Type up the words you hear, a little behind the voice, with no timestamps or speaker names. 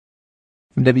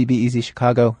From WBEZ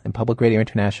Chicago and Public Radio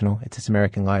International, it's This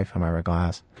American Life. I'm Ira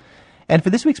Glass. And for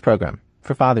this week's program,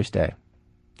 for Father's Day,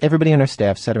 everybody on our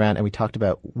staff sat around and we talked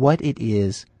about what it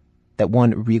is that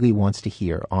one really wants to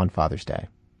hear on Father's Day,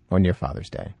 or near Father's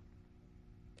Day.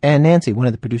 And Nancy, one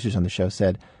of the producers on the show,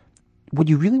 said, what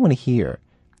you really want to hear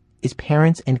is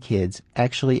parents and kids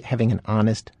actually having an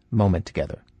honest moment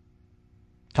together,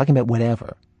 talking about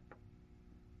whatever.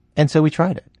 And so we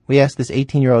tried it. We asked this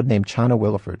 18-year-old named Chana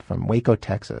Williford from Waco,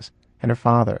 Texas, and her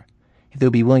father if they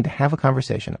would be willing to have a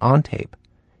conversation on tape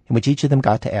in which each of them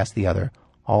got to ask the other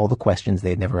all the questions they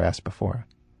had never asked before.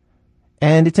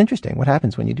 And it's interesting what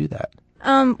happens when you do that.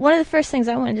 One of the first things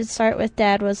I wanted to start with,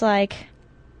 Dad, was like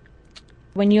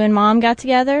when you and Mom got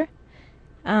together.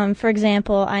 For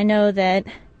example, I know that,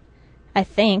 I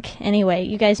think, anyway,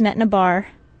 you guys met in a bar,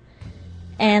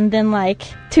 and then like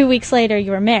 2 weeks later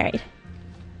you were married.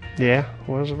 Yeah, it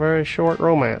was a very short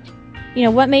romance. You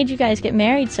know, what made you guys get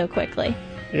married so quickly?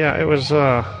 Yeah, it was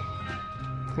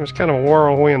kind of a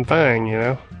whirlwind thing, you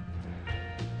know.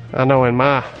 I know in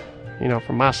my,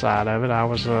 from my side of it, I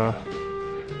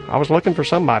was looking for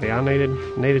somebody. I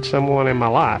needed someone in my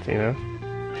life, you know.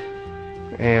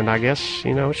 And I guess,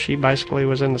 she basically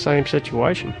was in the same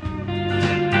situation.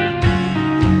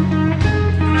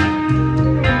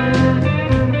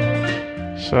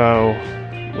 So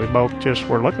we both just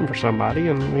were looking for somebody,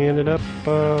 and we ended up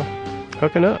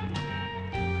hooking up.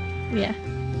 Yeah.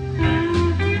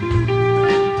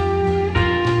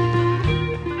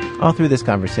 All through this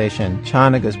conversation,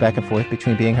 Chana goes back and forth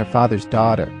between being her father's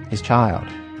daughter, his child,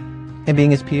 and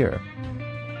being his peer.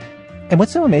 And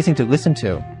what's so amazing to listen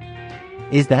to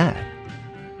is that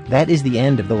is the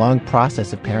end of the long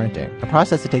process of parenting, a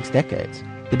process that takes decades,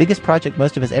 the biggest project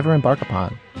most of us ever embark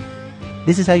upon.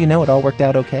 This is how you know it all worked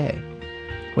out okay,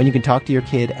 when you can talk to your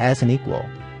kid as an equal.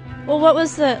 Well, what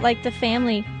was the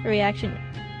family reaction?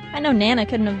 I know Nana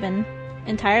couldn't have been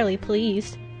entirely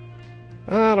pleased.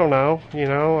 I don't know,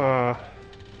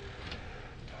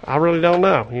 I really don't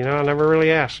know. I never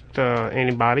really asked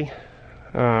anybody.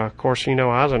 Of course, I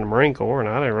was in the Marine Corps, and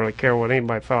I didn't really care what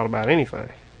anybody thought about anything.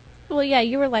 Well, yeah,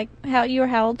 you were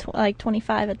how old? Like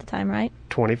 25 at the time, right?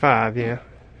 25, yeah.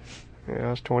 Yeah,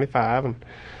 I was 25, and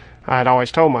I had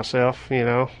always told myself,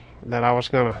 that I was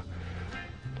going to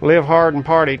live hard and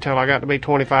party till I got to be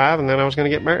 25, and then I was going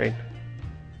to get married.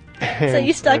 So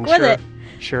you stuck with it.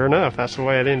 Sure enough, that's the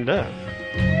way it ended up.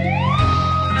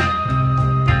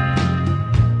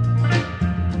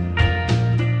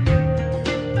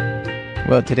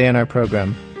 Well, today on our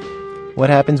program, what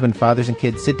happens when fathers and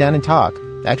kids sit down and talk,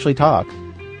 actually talk,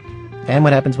 and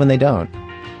what happens when they don't.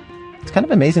 It's kind of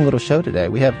an amazing little show today.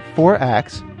 We have 4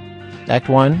 acts. Act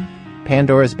 1,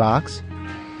 Pandora's Box,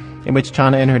 in which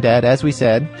Chana and her dad, as we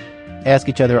said, ask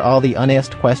each other all the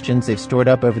unasked questions they've stored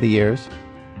up over the years.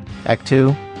 Act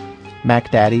 2,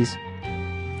 Mac Daddies,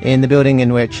 in the building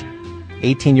in which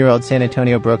 18-year-old San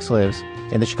Antonio Brooks lives,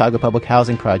 in the Chicago Public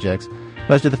Housing Projects.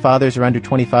 Most of the fathers are under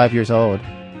 25 years old,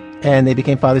 and they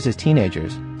became fathers as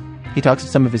teenagers. He talks to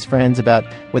some of his friends about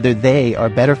whether they are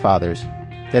better fathers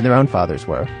than their own fathers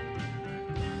were.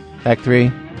 Act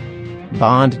 3,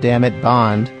 Bond, Damn It,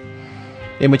 Bond,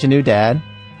 in which a new dad,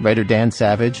 writer Dan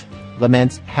Savage,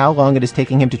 laments how long it is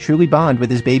taking him to truly bond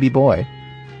with his baby boy.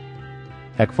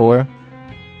 Act 4,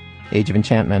 Age of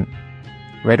Enchantment.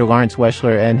 Writer Lawrence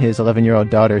Weschler and his 11-year-old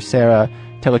daughter Sarah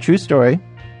tell a true story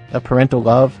of parental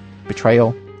love,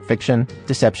 betrayal, fiction,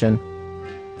 deception,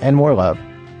 and more love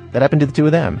that happened to the two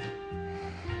of them.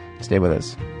 Stay with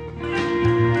us.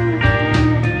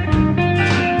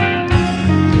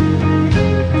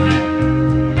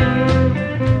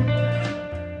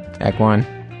 Act 1,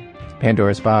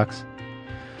 Pandora's Box.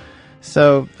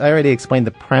 So, I already explained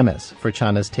the premise for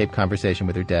Chana's tape conversation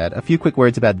with her dad. A few quick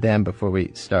words about them before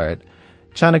we start.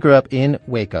 Chana grew up in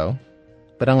Waco,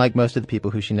 but unlike most of the people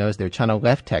who she knows there, Chana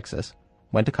left Texas,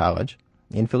 went to college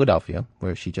in Philadelphia,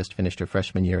 where she just finished her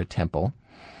freshman year at Temple.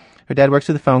 Her dad works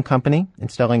with a phone company,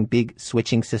 installing big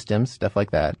switching systems, stuff like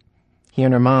that. He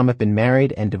and her mom have been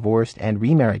married and divorced and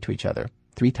remarried to each other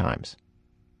 3 times.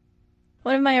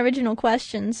 One of my original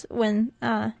questions when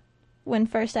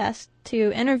first asked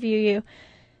to interview you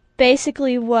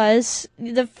basically was,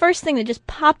 the first thing that just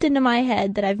popped into my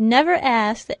head that I've never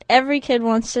asked that every kid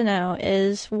wants to know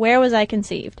is, where was I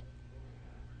conceived?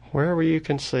 Where were you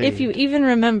conceived? If you even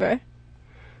remember.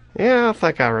 Yeah, I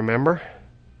think I remember.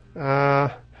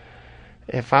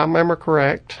 If I remember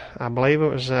correct, I believe it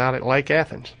was out at Lake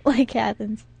Athens. Lake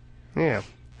Athens. Yeah.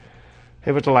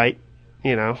 It was late,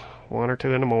 1 or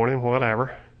 2 in the morning,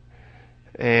 whatever.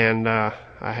 And I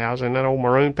was in that old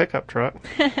maroon pickup truck,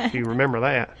 if you remember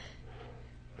that.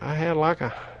 I had like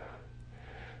a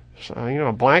so,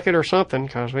 a blanket or something,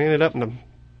 because we ended up in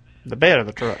the bed of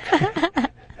the truck.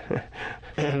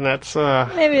 And that's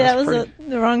maybe that was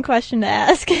the wrong question to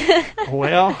ask.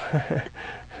 Well.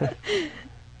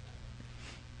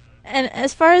 And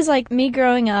as far as like me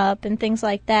growing up and things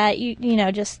like that,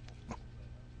 just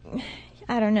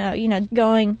I don't know,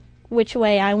 going which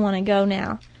way I want to go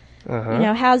now.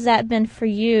 How's that been for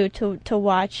you to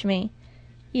watch me,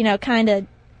 kind of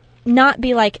not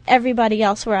be like everybody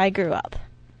else where I grew up?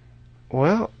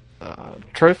 Well,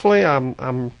 truthfully,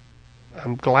 I'm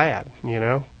glad,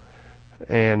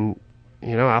 and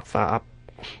I thought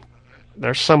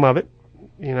there's some of it,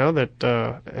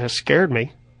 that has scared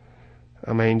me.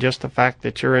 I mean, just the fact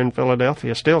that you're in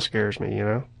Philadelphia still scares me,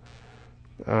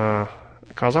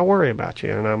 because I worry about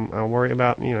you, and I worry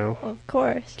about, Of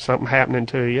course, something happening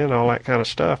to you and all that kind of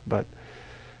stuff. But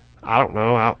I don't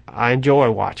know. I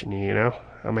enjoy watching you,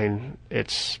 I mean, I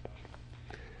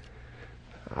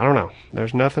don't know.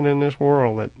 There's nothing in this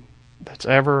world that's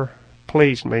ever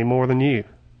pleased me more than you.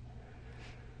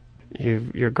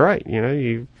 You're great,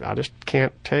 I just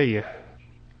can't tell you.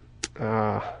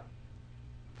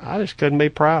 I just couldn't be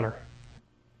prouder.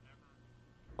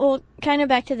 Well, kind of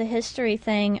back to the history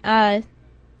thing. Of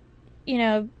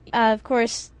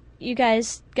course, you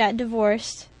guys got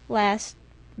divorced last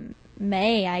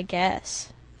May, I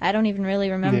guess. I don't even really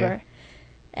remember.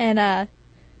 Yeah.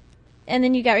 And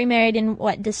then you got remarried in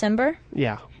what, December?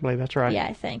 Yeah, I believe that's right. Yeah,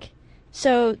 I think.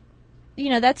 So,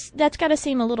 that's got to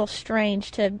seem a little strange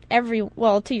to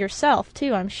to yourself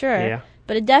too, I'm sure. Yeah.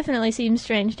 But it definitely seems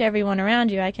strange to everyone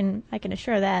around you. I can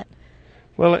assure that.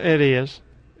 Well, it is.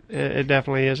 It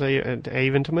definitely is,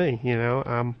 even to me.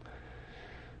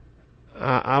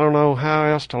 I don't know how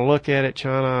else to look at it,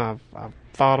 China. I've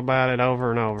thought about it over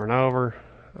and over and over.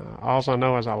 All I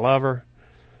know is I love her,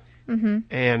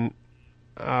 and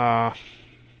I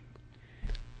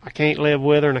can't live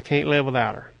with her, and I can't live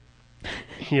without her.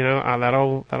 That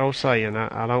old saying.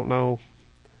 I don't know.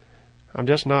 I'm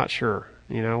just not sure.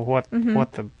 What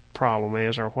the problem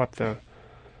is, or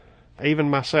even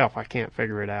myself, I can't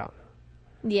figure it out.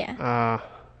 Yeah.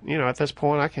 At this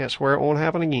point, I can't swear it won't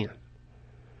happen again.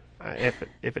 If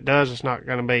it does, it's not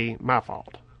going to be my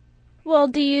fault. Well,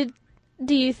 do you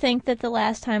think that the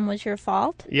last time was your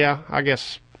fault? Yeah, I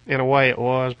guess in a way it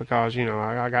was, because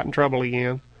I got in trouble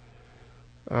again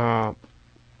with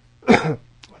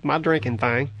my drinking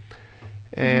thing,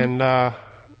 and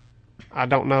I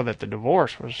don't know that the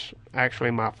divorce was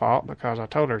actually my fault, because I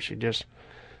told her she'd just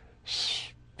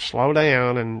slow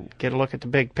down and get a look at the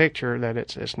big picture, that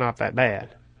it's not that bad.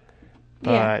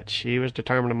 But she was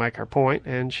determined to make her point,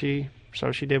 and she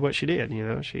did what she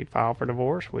did. She filed for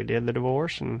divorce. We did the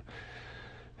divorce, and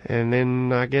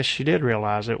then I guess she did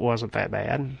realize it wasn't that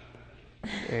bad,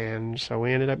 and so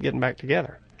we ended up getting back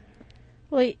together.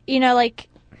 Well, like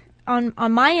on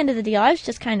my end of the deal, I was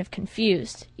just kind of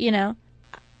confused.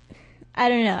 I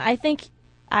don't know. I think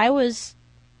I was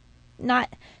not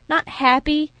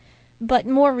happy, but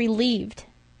more relieved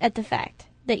at the fact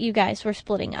that you guys were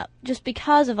splitting up, just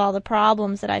because of all the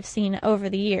problems that I've seen over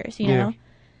the years, you know?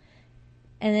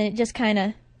 And then it just kind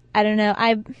of, I don't know,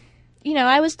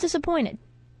 I was disappointed.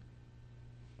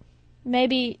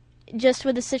 Maybe just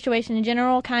with the situation in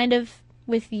general, kind of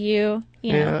with you,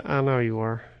 you know? Yeah, I know you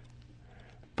were.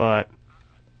 But,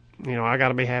 I got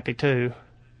to be happy too.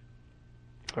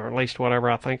 Or at least whatever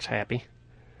I think's happy.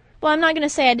 Well, I'm not going to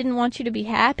say I didn't want you to be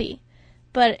happy,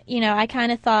 but, I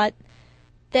kind of thought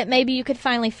that maybe you could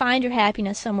finally find your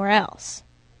happiness somewhere else.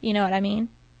 You know what I mean?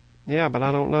 Yeah, but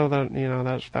I don't know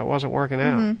that, that wasn't working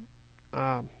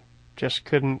out. Just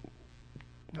couldn't,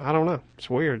 I don't know. It's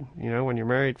weird, when you're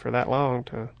married for that long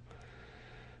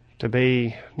to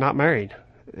be not married.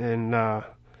 And I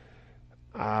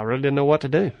really didn't know what to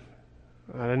do.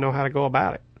 I didn't know how to go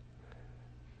about it.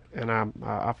 And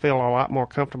I feel a lot more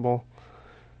comfortable,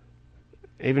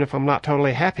 even if I'm not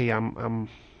totally happy.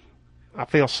 I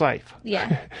feel safe.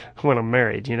 Yeah. When I'm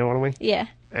married, you know what I mean? Yeah.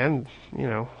 And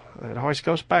it always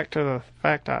goes back to the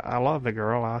fact I love the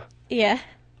girl. Yeah.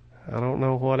 I don't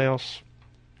know what else.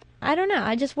 I don't know.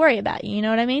 I just worry about you. You know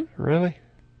what I mean? Really?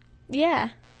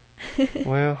 Yeah.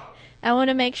 Well. I want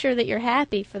to make sure that you're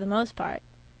happy for the most part.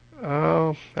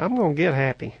 I'm gonna get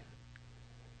happy.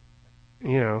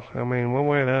 One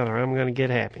way or the other, I'm gonna get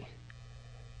happy.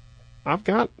 I've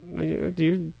got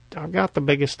the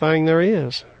biggest thing there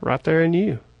is right there in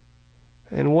you,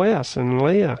 and Wes and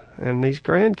Leah and these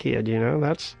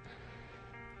grandkids.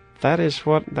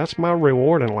 That's my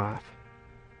reward in life.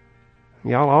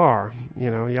 Y'all are,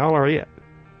 y'all are it.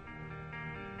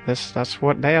 That's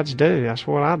what dads do. That's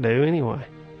what I do anyway.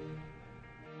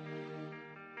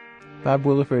 Bob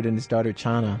Williford and his daughter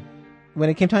Chana when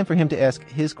it came time for him to ask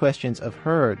his questions of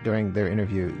her during their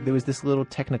interview, there was this little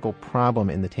technical problem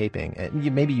in the taping.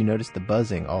 Maybe you noticed the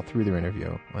buzzing all through their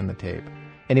interview on the tape.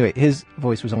 Anyway, his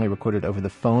voice was only recorded over the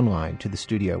phone line to the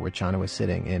studio where Chana was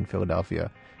sitting in Philadelphia.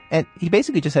 And he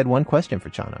basically just had one question for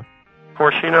Chana. Of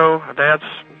course,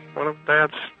 one of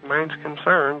Dad's main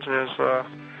concerns is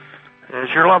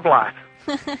your love life.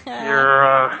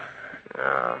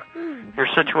 Your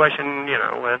situation,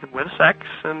 with sex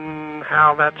and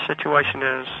how that situation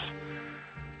is,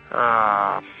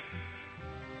 I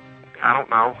don't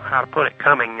know how to put it,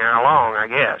 coming along, I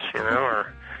guess,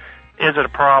 or is it a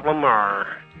problem, or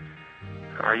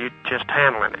are you just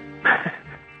handling it?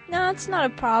 No, it's not a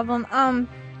problem. Of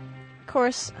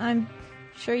course, I'm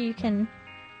sure you can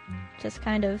just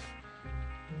kind of...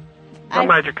 My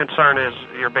major concern is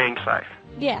you're being safe.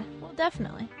 Yeah, well,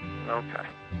 definitely. Okay.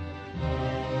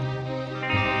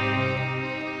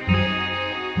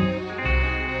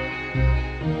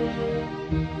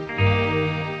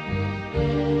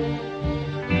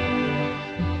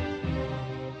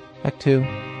 Act 2,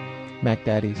 Mac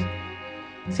Daddies.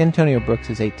 San Antonio Brooks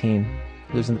is 18,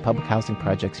 lives in the public housing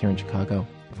projects here in Chicago,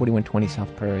 4120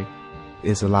 South Prairie.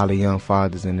 It's a lot of young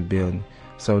fathers in the building,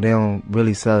 so they don't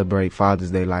really celebrate Father's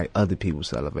Day like other people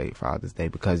celebrate Father's Day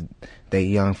because they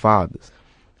young fathers.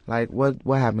 Like what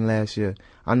happened last year?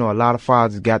 I know a lot of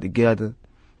fathers got together,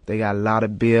 they got a lot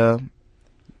of beer,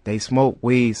 they smoked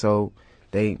weed, so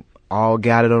they all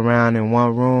gathered around in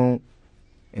one room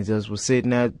and just was sitting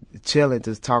there chilling,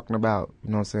 just talking about,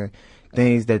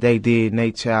 things that they did in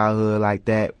their childhood like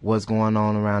that, what's going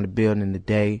on around the building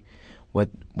today, what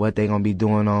they going to be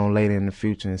doing on later in the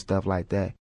future and stuff like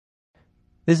that.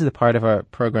 This is the part of our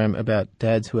program about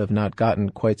dads who have not gotten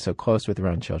quite so close with their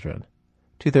own children.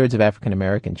 2/3 of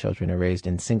African-American children are raised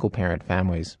in single-parent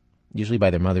families, usually by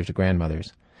their mothers or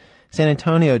grandmothers. San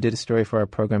Antonio did a story for our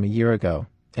program a year ago,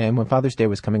 and when Father's Day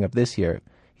was coming up this year,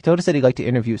 he told us that he'd like to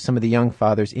interview some of the young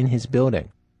fathers in his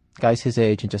building, guys his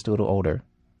age and just a little older,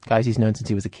 guys he's known since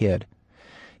he was a kid.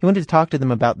 He wanted to talk to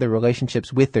them about their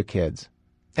relationships with their kids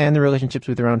and their relationships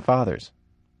with their own fathers.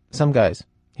 Some guys,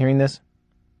 hearing this,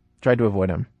 tried to avoid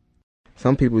him.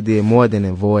 Some people did more than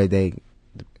avoid. They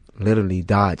literally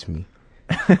dodged me.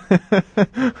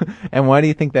 And why do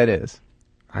you think that is?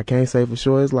 I can't say for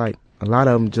sure. It's like a lot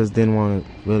of them just didn't want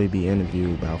to really be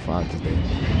interviewed about Father's Day.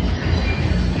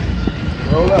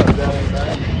 Roll up,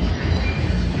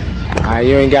 alright,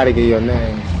 you ain't got to get your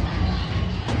name.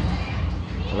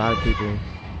 A lot of people,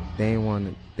 they ain't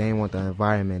want the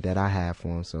environment that I have for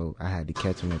them, so I had to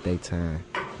catch them at their time.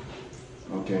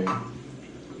 Okay.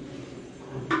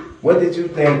 What did you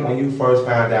think when you first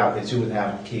found out that you was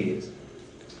having kids?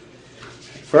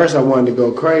 First, I wanted to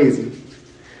go crazy.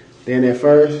 Then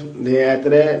after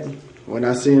that, when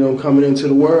I seen them coming into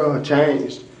the world, I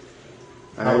changed.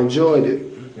 I enjoyed it.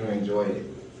 You enjoyed it?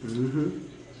 Mm-hmm.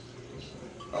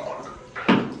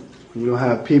 You don't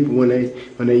have people when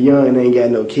they're young and they ain't got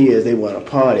no kids, they want to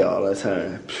party all the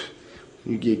time.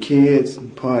 You get kids,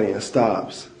 partying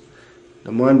stops.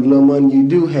 The little money you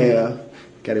do have,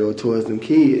 got to go towards them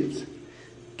kids.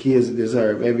 Kids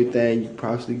deserve everything you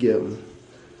possibly give them.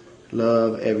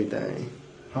 Love, everything.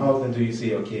 How often do you see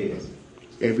your kids?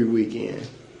 Every weekend.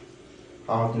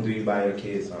 How often do you buy your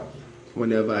kids something?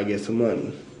 Whenever I get some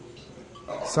money.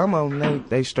 Some of them,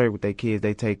 they straight with their kids.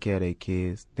 They take care of their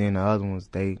kids. Then the other ones,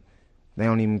 they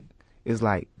don't even, it's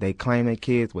like they claim their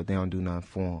kids, but they don't do nothing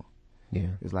for them. Yeah.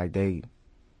 It's like they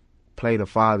play the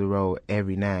father role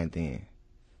every now and then.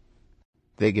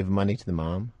 They give money to the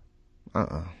mom?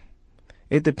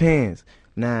 It depends.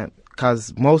 Now,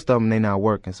 because most of them, they not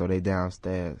working, so they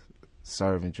downstairs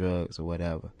serving drugs or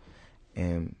whatever.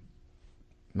 And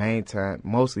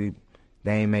mostly,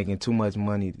 they ain't making too much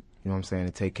money, you know what I'm saying,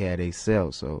 to take care of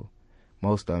themselves, so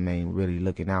most of them ain't really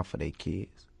looking out for their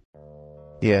kids.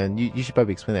 Yeah, and you should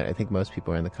probably explain that. I think most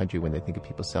people around the country, when they think of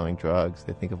people selling drugs,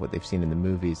 they think of what they've seen in the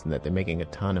movies and that they're making a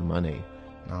ton of money.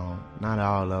 No, not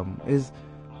all of them.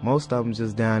 Most of them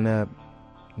just down there,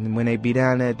 and when they be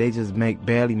down there, they just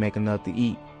barely make enough to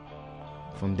eat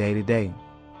from day to day.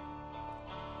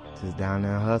 Just down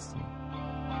there hustling.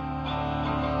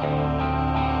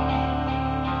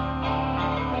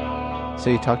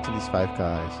 So you talked to these 5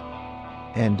 guys,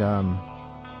 and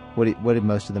what did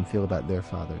most of them feel about their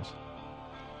fathers?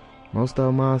 Most of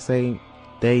them, I'll say,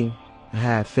 they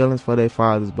had feelings for their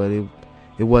fathers, but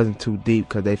it wasn't too deep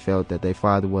because they felt that their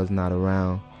father was not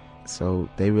around. So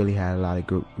they really had a lot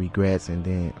of regrets and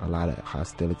then a lot of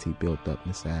hostility built up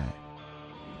inside.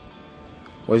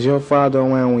 Was your father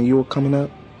around when you were coming up?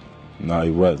 No,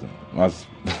 he wasn't.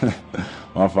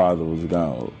 My father was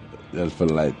gone. Just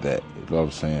put it like that. You know what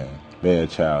I'm saying? bad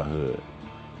childhood.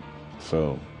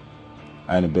 So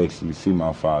I didn't basically see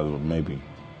my father maybe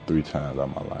 3 times out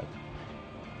of my life.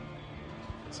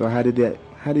 So how did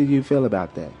you feel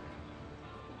about that?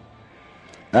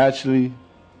 Actually,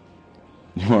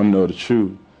 you want to know the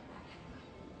truth?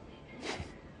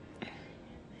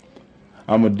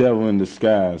 I'm a devil in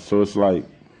disguise, so it's like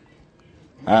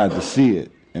I had to see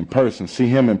it in person, see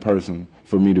him in person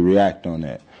for me to react on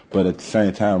that. But at the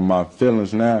same time, my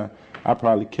feelings now, I'd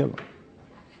probably kill him.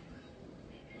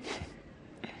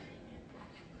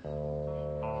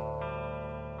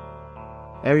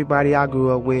 Everybody I grew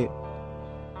up with,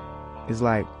 it's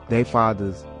like their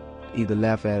fathers either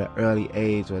left at an early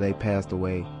age or they passed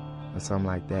away or something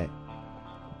like that.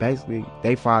 Basically,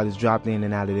 their fathers dropped in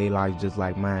and out of their life just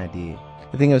like mine did.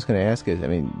 The thing I was going to ask is, I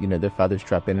mean, you know, their fathers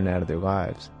drop in and out of their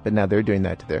lives, but now they're doing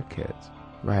that to their kids.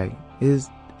 Right. It's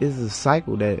a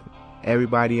cycle that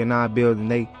everybody in our building,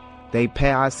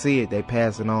 I see it, they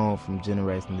pass it on from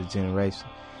generation to generation.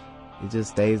 It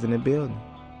just stays in the building.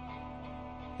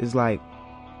 It's like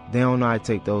they don't know how to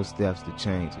take those steps to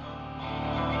change it.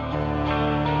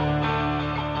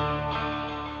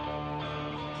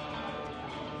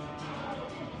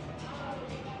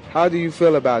 How do you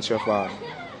feel about your father?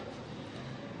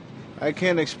 I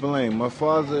can't explain. My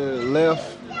father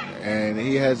left, and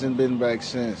he hasn't been back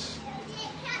since.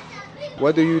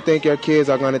 What do you think your kids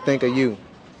are going to think of you?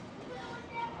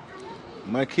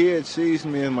 My kid sees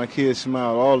me, and my kid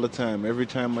smile all the time, every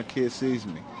time my kid sees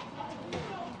me.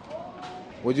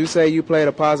 Would you say you played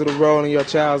a positive role in your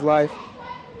child's life?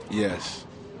 Yes.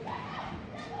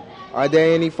 Are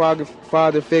there any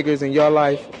father figures in your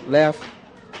life left?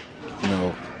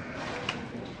 No.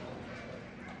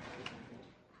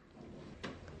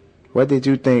 What did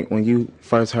you think when you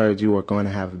first heard you were going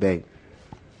to have a baby?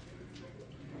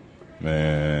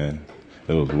 Man,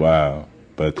 it was wild.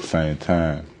 But at the same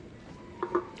time,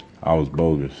 I was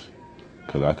bogus.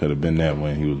 Because I could have been that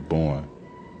when he was born.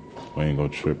 We ain't gonna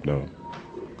trip, though.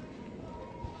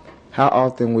 How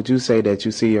often would you say that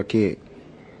you see your kid?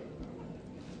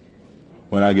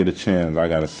 When I get a chance, I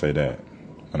gotta say that.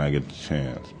 When I get the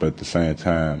chance. But at the same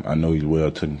time, I know he's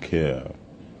well taken care of.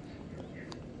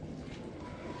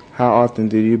 How often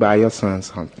do you buy your son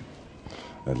something?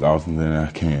 As often as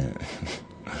I can.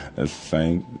 That's the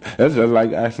same. That's just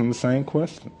like asking the same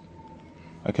question.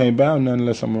 I can't buy him nothing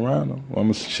unless I'm around him.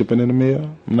 I'm shipping in the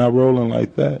mail. I'm not rolling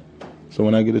like that. So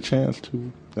when I get a chance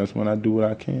to, that's when I do what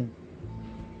I can.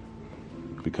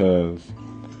 Because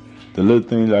the little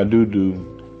things I do,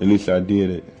 at least I did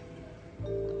it.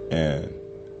 And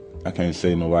I can't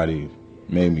say nobody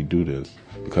made me do this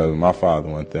because my father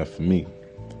wasn't there for me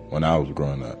when I was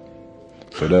growing up.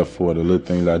 So therefore, the little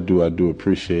things I do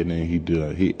appreciate, and he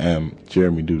do. He and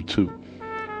Jeremy do too.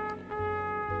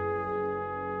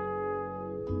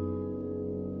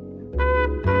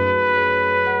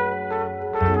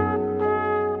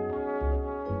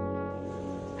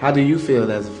 How do you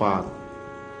feel as a father?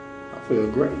 I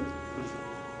feel great.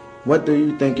 What do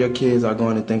you think your kids are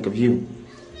going to think of you?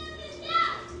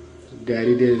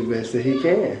 Daddy did the best that he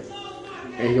can.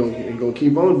 And he's gonna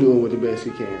keep on doing what the best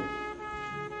he can.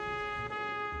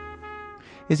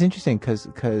 It's interesting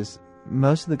because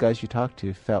most of the guys you talk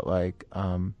to felt like,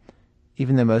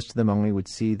 even though most of them only would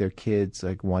see their kids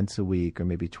like once a week or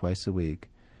maybe twice a week,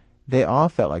 they all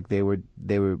felt like they were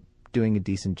doing a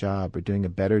decent job or doing a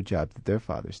better job that their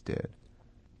fathers did.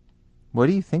 What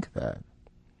do you think of that?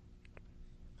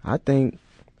 I think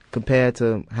compared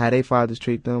to how their fathers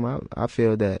treat them, I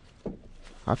feel that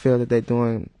they're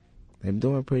doing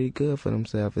pretty good for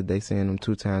themselves if they seeing them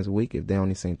 2 times a week, if they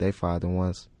only seen their father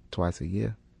once, twice a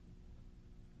year.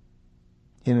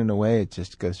 And in a way, it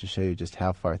just goes to show you just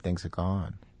how far things have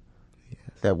gone.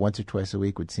 Yes. That once or twice a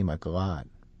week would seem like a lot.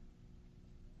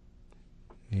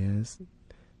 Yes.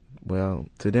 Well,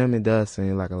 to them it does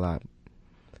seem like a lot,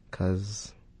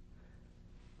 because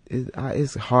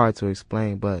it's hard to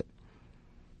explain, but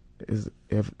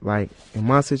if like in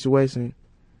my situation,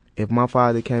 if my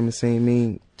father came and seen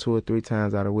me 2 or 3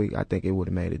 times out of the week, I think it would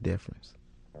have made a difference.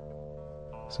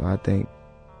 So I think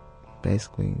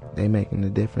basically they making a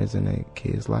difference in their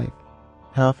kid's life.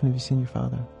 How often have you seen your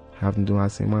father? How often do I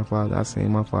see my father? I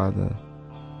seen my father.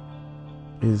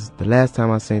 The last time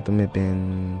I seen him it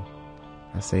been,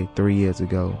 I say 3 years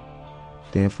ago.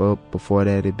 Then before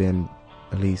that it been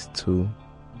at least 2.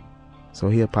 So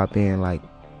he'll pop in like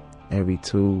every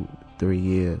 2-3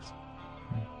 years.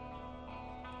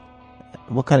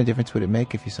 What kind of difference would it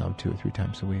make if you saw him 2 or 3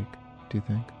 times a week, do you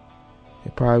think?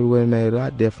 It probably would have made a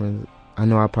lot difference. I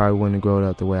know I probably wouldn't have grown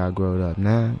up the way I grew up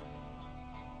now.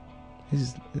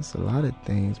 It's a lot of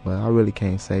things, but I really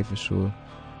can't say for sure.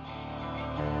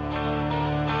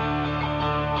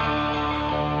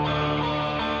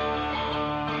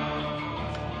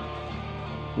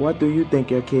 What do you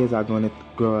think your kids are going to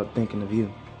grow up thinking of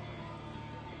you?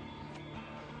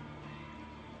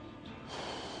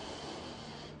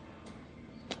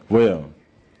 Well,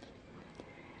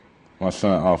 my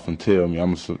son often tell me,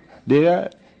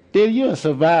 Dad, you a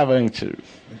survivor, ain't you?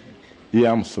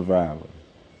 Yeah, I'm a survivor.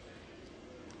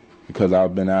 Because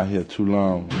I've been out here too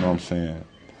long, you know what I'm saying?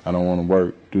 I don't want to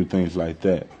work, do things like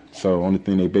that. So only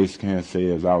thing they basically can say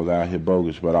is I was out here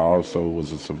bogus, but I also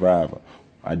was a survivor.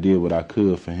 I did what I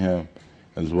could for him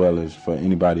as well as for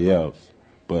anybody else.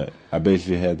 But I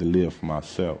basically had to live for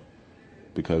myself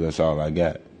because that's all I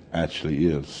got, actually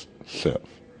is self.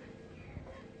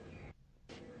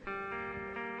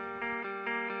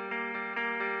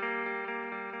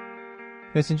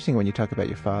 It's interesting when you talk about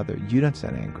your father, you don't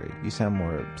sound angry. You sound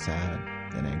more sad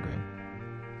than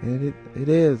angry. It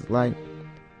is like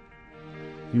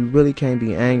you really can't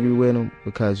be angry with him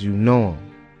because you know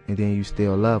him and then you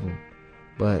still love him.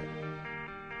 But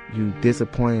you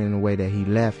disappointed in the way that he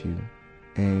left you.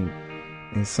 And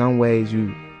in some ways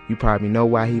you probably know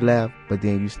why he left, but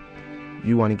then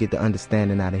you want to get the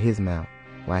understanding out of his mouth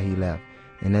why he left.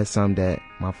 And that's something that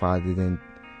my father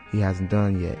he hasn't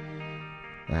done yet.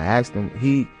 I asked him,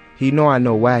 he know I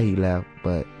know why he left,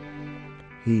 but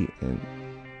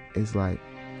it's like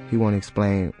he want to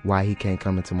explain why he can't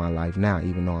come into my life now,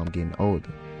 even though I'm getting older.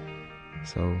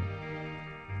 So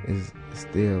it's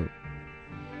still,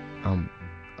 I'm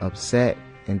upset,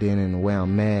 and then in a way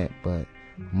I'm mad, but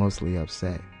mostly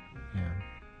upset. Yeah.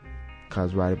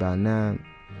 Cause right about now,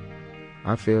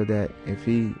 I feel that if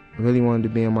he really wanted to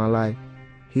be in my life,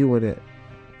 he would have.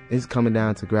 It's coming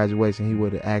down to graduation. He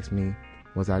would have asked me,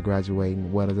 was I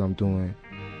graduating? What I'm doing?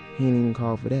 He didn't even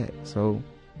call for that. So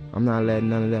I'm not letting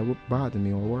none of that bother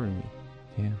me or worry me.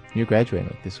 Yeah. You're graduating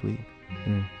like this week.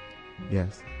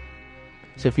 Yes.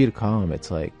 So for you to call him,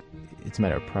 it's like, it's a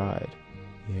matter of pride.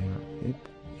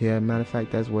 Yeah. Matter of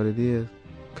fact, that's what it is.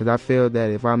 Because I feel that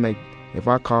if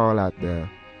I call out there,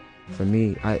 for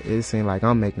me, it seems like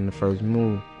I'm making the first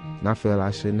move. And I feel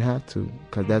I shouldn't have to.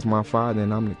 Because that's my father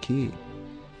and I'm the kid.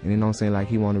 And it don't seem like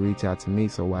he want to reach out to me,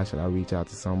 so why should I reach out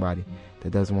to somebody that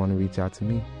doesn't want to reach out to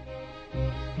me?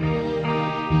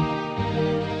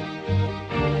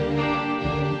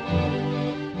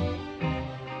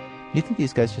 You think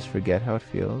these guys just forget how it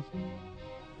feels?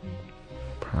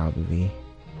 Probably.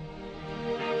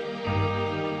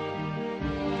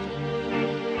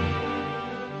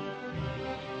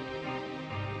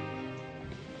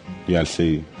 You gotta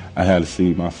see, I had to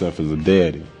see myself as a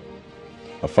daddy.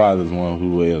 A father's one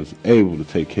who is able to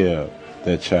take care of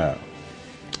that child.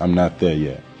 I'm not there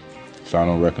yet, so I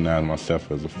don't recognize myself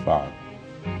as a father.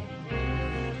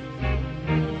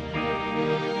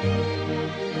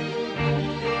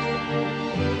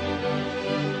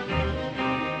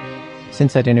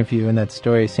 Since that interview and that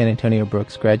story, San Antonio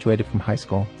Brooks graduated from high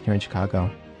school here in Chicago.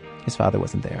 His father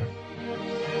wasn't there.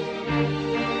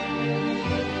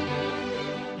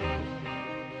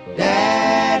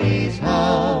 Daddy's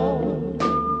home.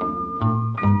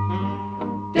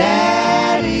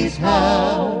 Daddy's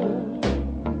home.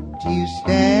 Do you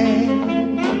stay?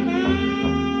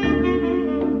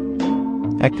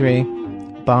 Act 3,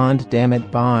 Bond, damn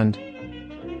it, Bond.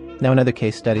 Now another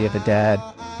case study of a dad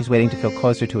who's waiting to feel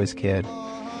closer to his kid.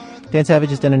 Dan Savage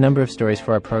has done a number of stories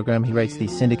for our program. He writes the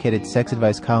syndicated sex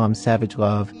advice column Savage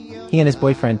Love. He and his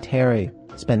boyfriend Terry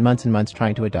spent months and months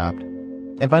trying to adopt,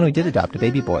 and finally did adopt a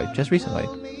baby boy just recently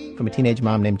from a teenage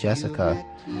mom named Jessica.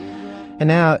 And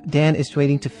now Dan is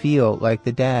waiting to feel like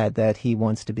the dad that he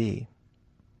wants to be.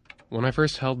 When I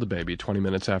first held the baby 20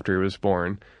 minutes after he was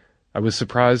born, I was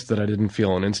surprised that I didn't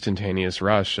feel an instantaneous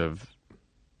rush of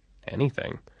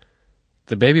anything.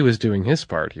 The baby was doing his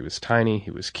part. He was tiny,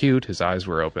 he was cute, his eyes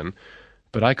were open,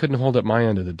 but I couldn't hold up my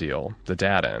end of the deal, the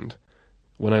dad end.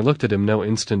 When I looked at him, no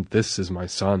instant "this is my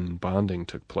son" bonding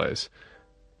took place.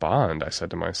 Bond, I said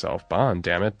to myself. Bond,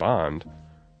 damn it, Bond.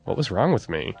 What was wrong with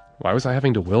me? Why was I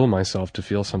having to will myself to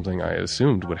feel something I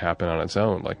assumed would happen on its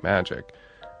own, like magic?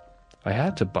 I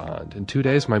had to bond. In 2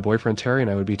 days, my boyfriend Terry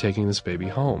and I would be taking this baby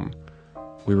home.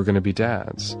 We were going to be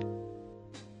dads.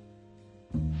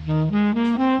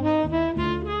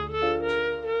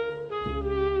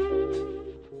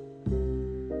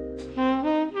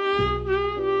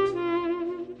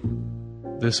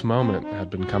 This moment had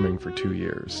been coming for 2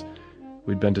 years.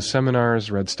 We'd been to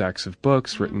seminars, read stacks of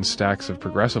books, written stacks of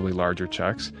progressively larger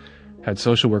checks, had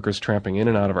social workers tramping in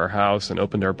and out of our house, and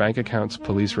opened our bank accounts,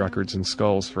 police records, and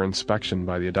skulls for inspection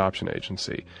by the adoption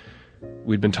agency.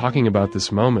 We'd been talking about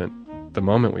this moment, the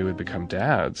moment we would become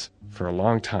dads, for a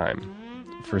long time.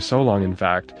 For so long, in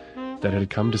fact, that it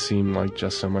had come to seem like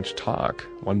just so much talk,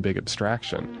 one big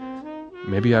abstraction.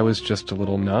 Maybe I was just a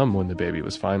little numb when the baby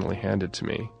was finally handed to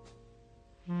me.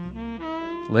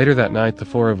 Later that night, the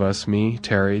four of us, me,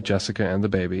 Terry, Jessica, and the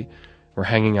baby, were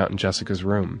hanging out in Jessica's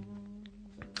room.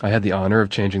 I had the honor of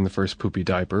changing the first poopy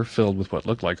diaper filled with what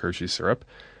looked like Hershey syrup,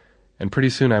 and pretty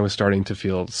soon I was starting to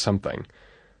feel something.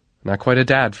 Not quite a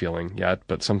dad feeling yet,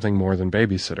 but something more than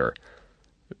babysitter.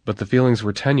 But the feelings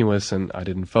were tenuous, and I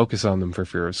didn't focus on them for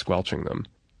fear of squelching them.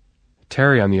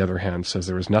 Terry, on the other hand, says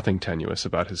there was nothing tenuous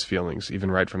about his feelings,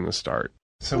 even right from the start.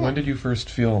 So when did you first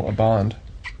feel a bond?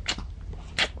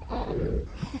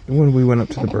 When we went up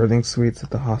to the birthing suites at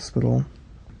the hospital,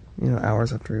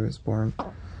 hours after he was born,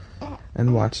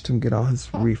 and watched him get all his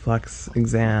reflex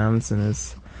exams and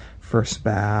his first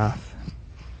bath.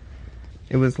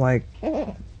 It was like,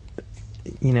 I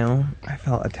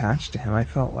felt attached to him. I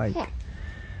felt like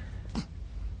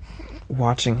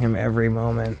watching him every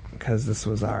moment, because this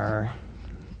was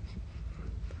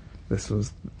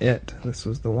it. This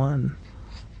was the one.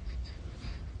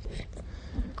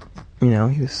 He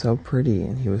was so pretty,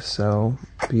 and he was so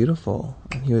beautiful,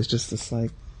 and he was just this,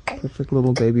 perfect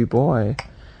little baby boy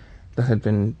that had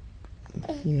been,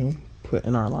 put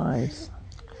in our lives.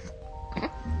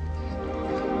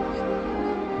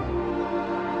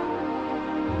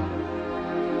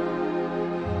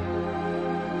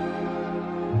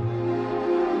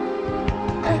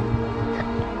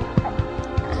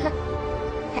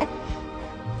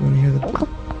 You want to hear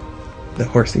the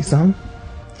horsey song?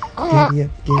 Giddy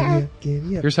up, giddy up,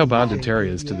 giddy up. Here's how bonded Terry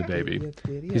is to the baby.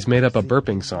 He's made up a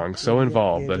burping song so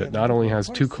involved that it not only has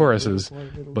 2 choruses,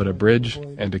 but a bridge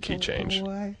and a key change.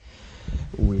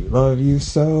 We love you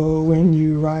so when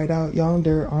you ride out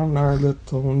yonder on our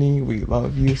little knee. We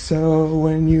love you so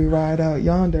when you ride out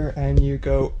yonder and you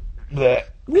go, bleh,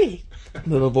 wee.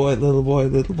 Little boy,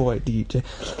 DJ.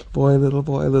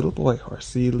 Little boy,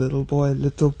 horsey, little boy,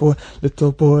 little boy,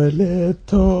 little boy,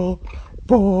 little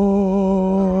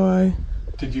boy.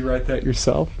 Did you write that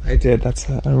yourself? I did. That's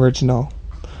an original.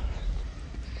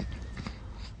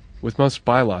 With most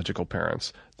biological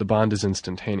parents, the bond is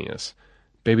instantaneous.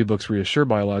 Baby books reassure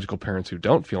biological parents who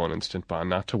don't feel an instant bond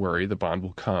not to worry, the bond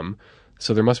will come,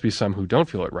 so there must be some who don't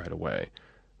feel it right away.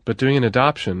 But doing an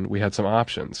adoption, we had some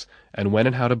options, and when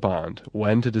and how to bond,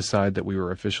 when to decide that we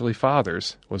were officially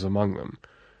fathers, was among them.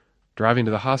 Driving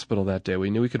to the hospital that day, we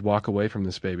knew we could walk away from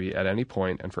this baby at any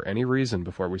point and for any reason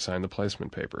before we signed the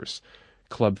placement papers.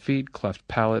 Club feet, cleft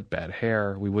palate, bad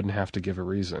hair, we wouldn't have to give a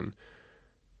reason.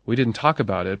 We didn't talk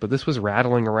about it, but this was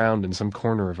rattling around in some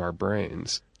corner of our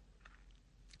brains.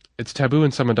 It's taboo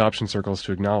in some adoption circles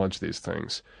to acknowledge these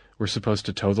things. We're supposed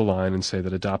to toe the line and say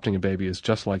that adopting a baby is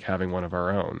just like having one of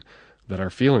our own, that our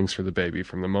feelings for the baby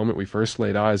from the moment we first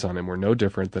laid eyes on him were no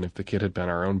different than if the kid had been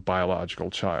our own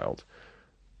biological child.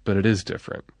 But it is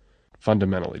different.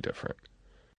 Fundamentally different.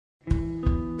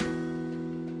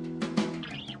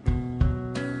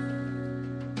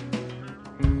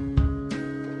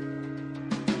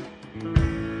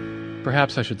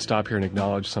 Perhaps I should stop here and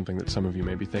acknowledge something that some of you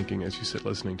may be thinking as you sit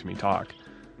listening to me talk.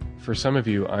 For some of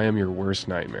you, I am your worst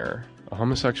nightmare. A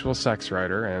homosexual sex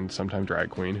writer and sometime drag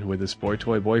queen who with his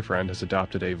boy-toy boyfriend has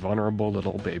adopted a vulnerable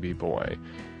little baby boy.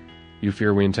 You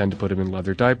fear we intend to put him in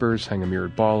leather diapers, hang a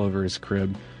mirrored ball over his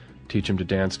crib, teach him to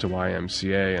dance to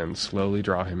YMCA, and slowly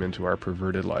draw him into our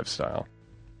perverted lifestyle.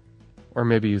 Or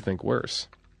maybe you think worse.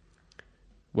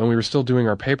 When we were still doing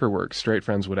our paperwork, straight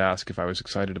friends would ask if I was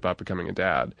excited about becoming a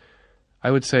dad.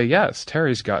 I would say, yes,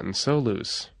 Terry's gotten so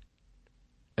loose.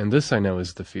 And this, I know,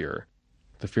 is the fear.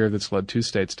 The fear that's led 2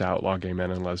 states to outlaw gay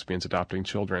men and lesbians adopting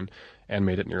children, and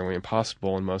made it nearly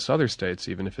impossible in most other states,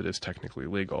 even if it is technically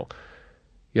legal.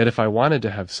 Yet if I wanted to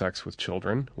have sex with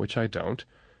children, which I don't,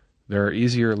 there are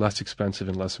easier, less expensive,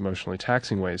 and less emotionally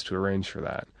taxing ways to arrange for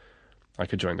that. I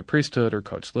could join the priesthood, or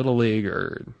coach Little League,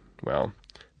 or, well,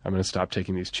 I'm going to stop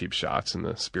taking these cheap shots in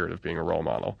the spirit of being a role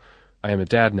model. I am a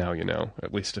dad now,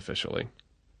 at least officially.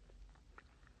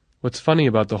 What's funny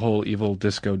about the whole evil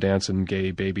disco dancing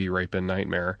gay baby raping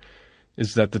nightmare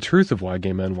is that the truth of why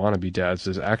gay men want to be dads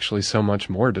is actually so much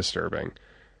more disturbing.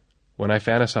 When I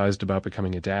fantasized about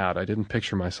becoming a dad, I didn't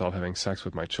picture myself having sex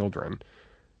with my children.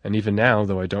 And even now,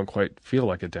 though I don't quite feel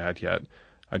like a dad yet,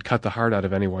 I'd cut the heart out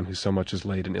of anyone who so much as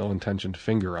laid an ill-intentioned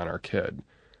finger on our kid.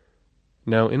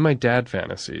 No, in my dad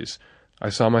fantasies, I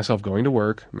saw myself going to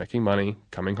work, making money,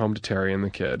 coming home to Terry and the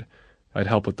kid. I'd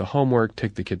help with the homework,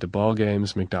 take the kid to ball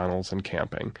games, McDonald's, and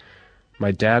camping.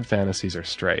 My dad fantasies are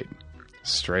straight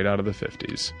out of the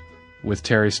 50s, with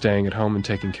Terry staying at home and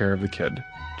taking care of the kid,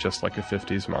 just like a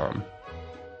 50s mom.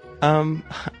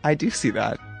 I do see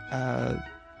that,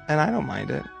 and I don't mind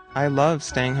it. I love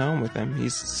staying home with him.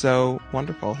 He's so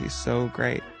wonderful. He's so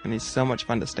great. And he's so much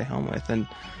fun to stay home with and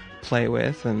play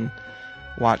with and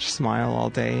watch smile all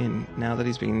day. And now that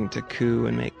he's beginning to coo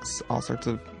and makes all sorts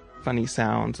of funny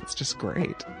sounds, it's just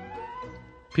great.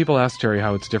 People ask Terry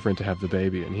how it's different to have the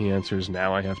baby, and he answers,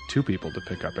 now I have 2 people to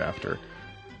pick up after.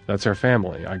 That's our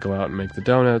family. I go out and make the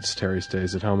donuts, Terry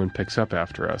stays at home and picks up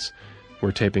after us.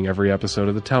 We're taping every episode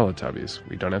of the Teletubbies.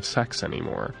 We don't have sex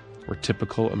anymore. We're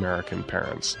typical American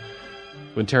parents.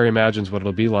 When Terry imagines what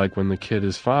it'll be like when the kid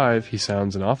is 5, he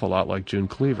sounds an awful lot like June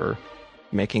Cleaver.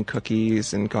 Making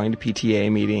cookies and going to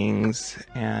PTA meetings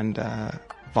and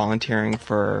volunteering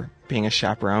for being a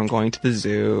chaperone, going to the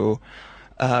zoo,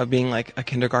 being like a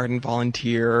kindergarten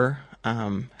volunteer,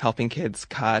 helping kids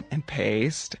cut and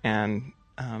paste and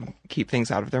keep things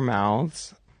out of their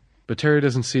mouths. But Terry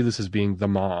doesn't see this as being the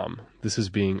mom. This is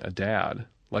being a dad,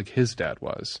 like his dad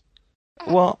was.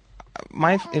 Well,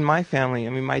 in my family, I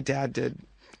mean, my dad did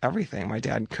everything. My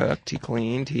dad cooked, he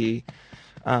cleaned, he,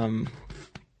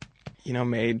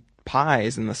 made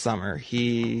pies in the summer.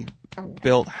 He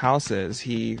built houses,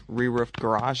 he re-roofed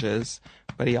garages,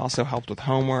 but he also helped with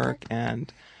homework,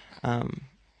 and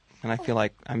I feel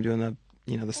like I'm doing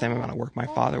the same amount of work my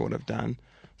father would have done.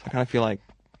 So I kind of feel like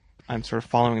I'm sort of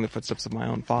following the footsteps of my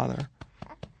own father.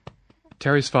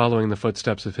 Terry's following the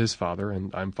footsteps of his father,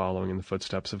 and I'm following in the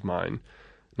footsteps of mine.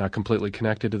 Not completely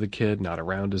connected to the kid, not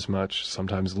around as much,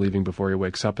 sometimes leaving before he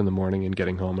wakes up in the morning and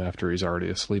getting home after he's already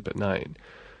asleep at night.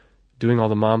 Doing all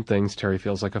the mom things, Terry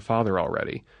feels like a father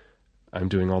already. I'm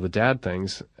doing all the dad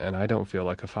things, and I don't feel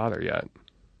like a father yet.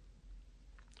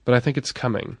 But I think it's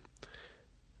coming.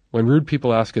 When rude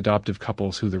people ask adoptive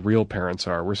couples who the real parents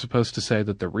are, we're supposed to say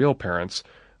that the real parents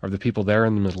are the people there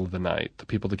in the middle of the night, the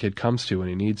people the kid comes to when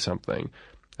he needs something.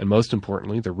 And most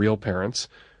importantly, the real parents,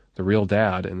 the real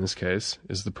dad in this case,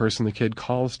 is the person the kid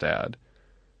calls dad.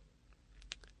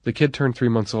 The kid turned 3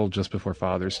 months old just before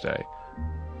Father's Day.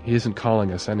 He isn't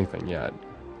calling us anything yet,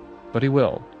 but he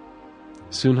will.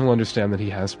 Soon he'll understand that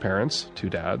he has parents, 2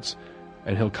 dads,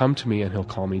 and he'll come to me and he'll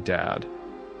call me dad.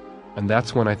 And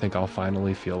that's when I think I'll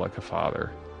finally feel like a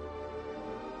father.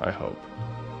 I hope.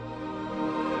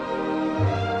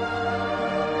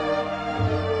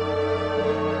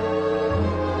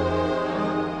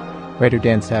 Writer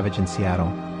Dan Savage in Seattle.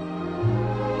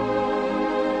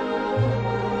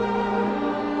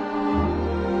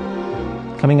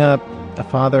 Coming up, a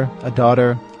father, a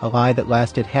daughter, a lie that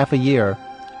lasted half a year,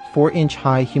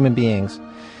 4-inch-high human beings,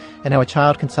 and how a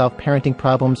child can solve parenting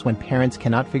problems when parents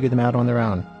cannot figure them out on their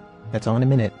own. That's all in a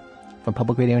minute from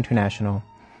Public Radio International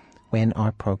when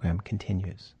our program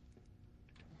continues.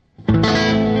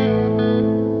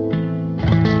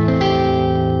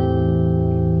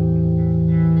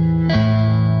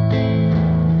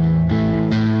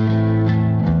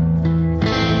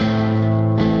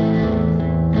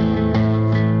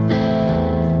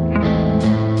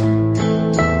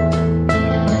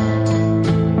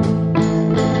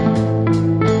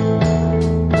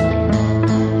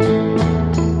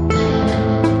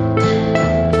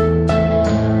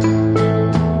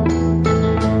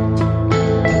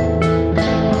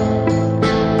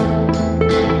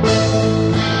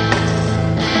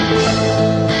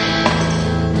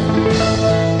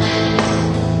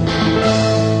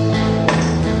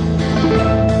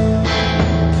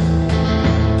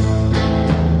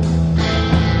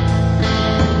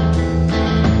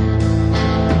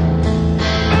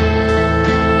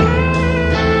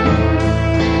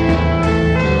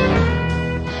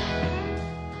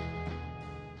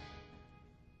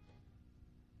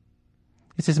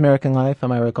 This is American Life.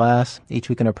 I'm Ira Glass. Each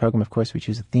week in our program, of course, we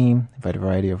choose a theme, invite a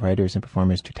variety of writers and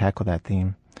performers to tackle that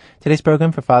theme. Today's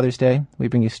program for Father's Day, we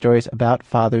bring you stories about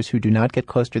fathers who do not get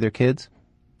close to their kids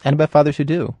and about fathers who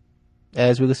do,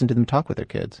 as we listen to them talk with their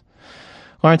kids.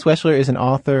 Lawrence Weschler is an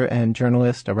author and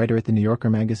journalist, a writer at the New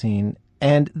Yorker magazine,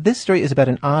 and this story is about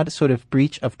an odd sort of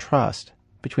breach of trust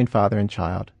between father and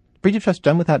child. Breach of trust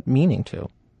done without meaning to.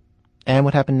 And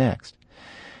what happened next?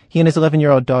 He and his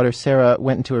 11-year-old daughter, Sarah,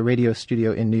 went into a radio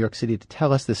studio in New York City to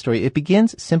tell us this story. It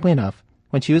begins, simply enough,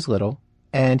 when she was little,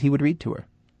 and he would read to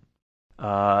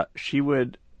her. She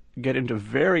would get into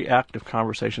very active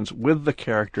conversations with the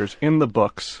characters in the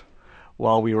books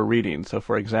while we were reading. So,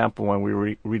 for example, when we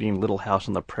were reading Little House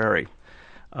on the Prairie,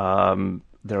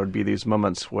 there would be these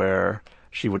moments where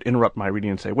she would interrupt my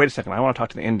reading and say, wait a second, I want to talk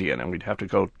to the Indian. And we'd have to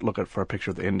go look for a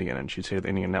picture of the Indian. And she'd say to the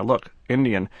Indian, now look,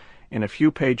 Indian, in a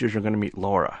few pages you're going to meet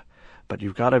Laura. But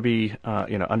you've got to be,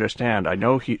 understand, I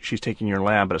know she's taking your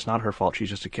lamb, but it's not her fault. She's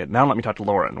just a kid. Now let me talk to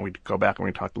Laura. And we'd go back and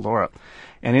we'd talk to Laura.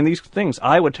 And in these things,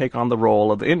 I would take on the role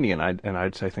of the Indian.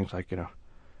 I'd say things like,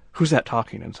 who's that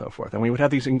talking and so forth. And we would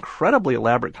have these incredibly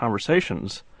elaborate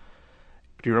conversations.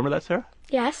 Do you remember that, Sarah?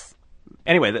 Yes.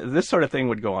 Anyway, this sort of thing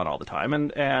would go on all the time.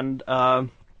 And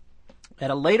at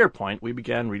a later point, we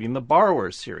began reading the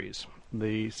Borrowers series,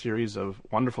 the series of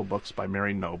wonderful books by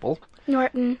Mary Noble.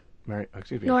 Norton.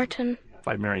 Norton.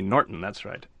 By Mary Norton, that's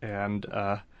right. And,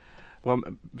 well,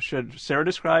 should Sarah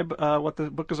describe what the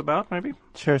book is about, maybe?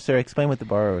 Sure, Sarah, explain what the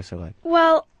Borrowers are like.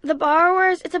 Well, the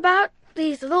Borrowers, it's about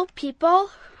these little people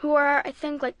who are, I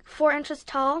think, like 4 inches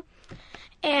tall,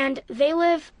 and they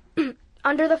live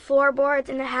under the floorboards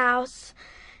in the house,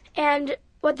 and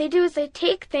what they do is they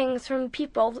take things from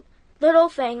people, little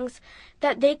things,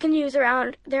 that they can use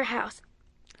around their house.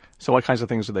 So what kinds of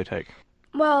things do they take?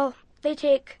 Well, they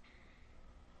take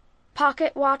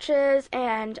pocket watches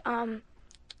and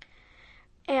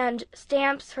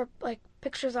stamps for, like,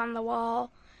 pictures on the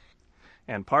wall.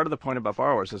 And part of the point about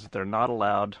Borrowers is that they're not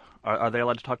allowed... Are they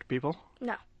allowed to talk to people?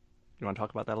 No. You want to talk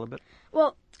about that a little bit?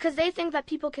 Well, because they think that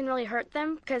people can really hurt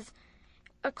them, because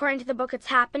according to the book, it's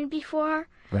happened before.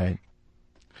 Right.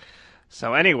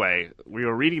 So anyway, we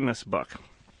were reading this book,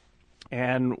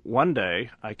 and one day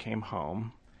I came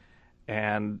home,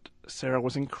 and Sarah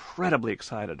was incredibly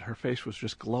excited. Her face was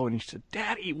just glowing. She said,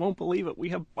 "Daddy, you won't believe it. We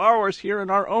have Borrowers here in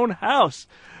our own house."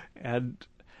 And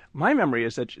my memory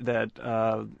is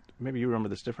that maybe you remember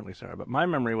this differently, Sarah, but my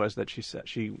memory was that she said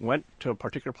she went to a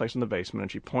particular place in the basement,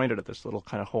 and she pointed at this little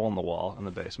kind of hole in the wall in the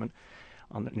basement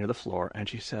near the floor, and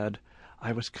she said,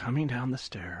 "I was coming down the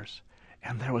stairs,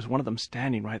 and there was one of them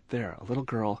standing right there, a little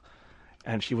girl,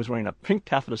 and she was wearing a pink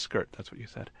taffeta skirt," that's what you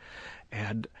said,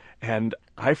 and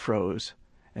I froze,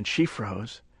 and she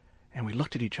froze, and we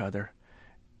looked at each other,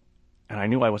 and I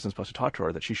knew I wasn't supposed to talk to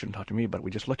her, that she shouldn't talk to me, but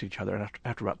we just looked at each other, and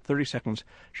after about 30 seconds,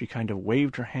 she kind of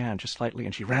waved her hand just slightly,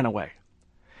 and she ran away.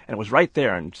 And it was right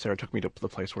there, and Sarah took me to the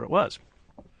place where it was.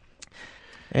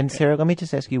 And Sarah, let me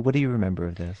just ask you, what do you remember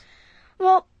of this?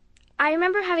 Well, I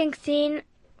remember having seen...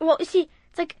 Well, you see,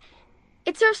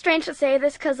 it's so strange to say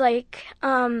this, because, like,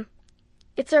 I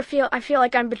feel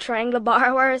like I'm betraying the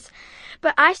Borrowers,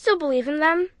 but I still believe in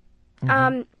them.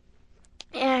 Mm-hmm.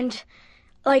 And...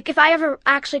 like, if I ever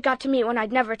actually got to meet one,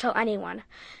 I'd never tell anyone.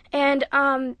 And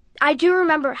I do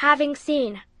remember having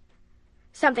seen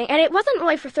something. And it wasn't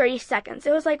really for 30 seconds.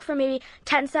 It was, like, for maybe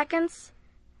 10 seconds.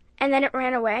 And then it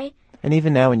ran away. And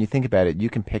even now, when you think about it, you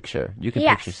can picture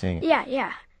seeing it.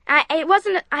 Yeah.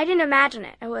 I didn't imagine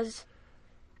it. It was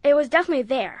definitely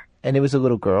there. And it was a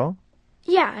little girl?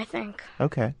 Yeah, I think.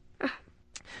 Okay.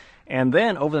 And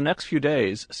then, over the next few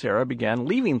days, Sarah began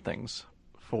leaving things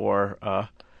for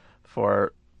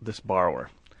this borrower.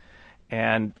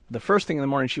 And the first thing in the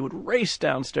morning, she would race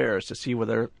downstairs to see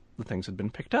whether the things had been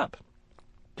picked up.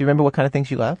 Do you remember what kind of things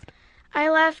you left? I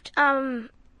left,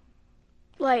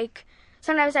 like,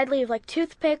 sometimes I'd leave, like,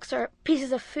 toothpicks or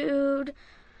pieces of food.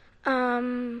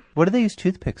 What do they use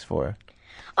toothpicks for?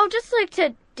 Oh, just, like,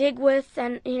 to dig with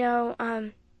and, you know,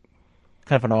 kind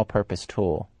of an all-purpose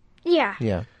tool. Yeah.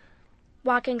 Yeah.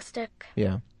 Walking stick.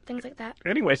 Yeah. Things like that.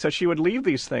 Anyway, so she would leave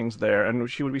these things there, and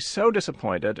she would be so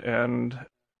disappointed, and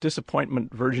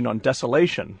disappointment verging on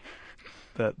desolation,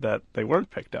 that they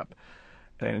weren't picked up.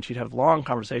 And she'd have long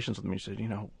conversations with me. She said, you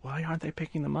know, why aren't they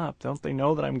picking them up? Don't they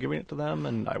know that I'm giving it to them?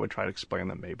 And I would try to explain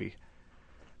that maybe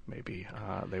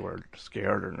they were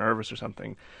scared or nervous or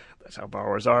something. That's how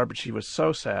borrowers are. But she was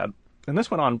so sad. And this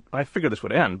went on, I figured this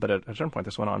would end, but at a certain point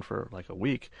this went on for like a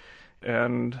week.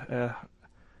 And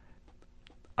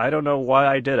I don't know why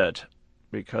I did it,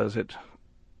 because it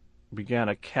began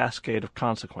a cascade of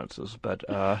consequences. But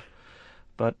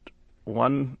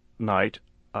one night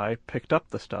I picked up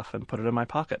the stuff and put it in my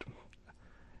pocket.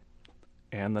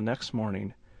 And the next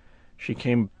morning she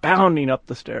came bounding up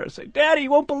the stairs saying, "Daddy,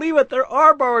 you won't believe it. There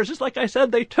are borrowers. Just like I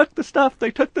said, they took the stuff.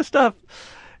 They took the stuff."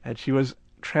 And she was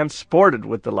transported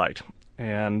with delight.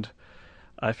 And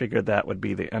I figured that would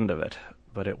be the end of it,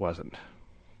 but it wasn't.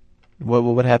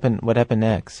 What happened? What happened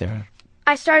next, Sarah?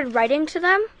 I started writing to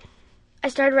them. I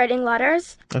started writing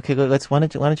letters. Okay, why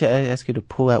don't you ask you to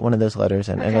pull out one of those letters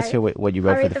and let's hear what you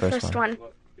wrote I'll for the first one.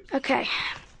 Okay.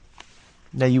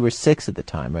 Now, you were 6 at the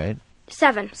time, right?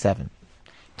 7. 7.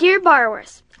 Dear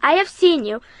borrowers, I have seen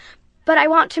you, but I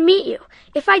want to meet you.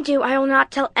 If I do, I will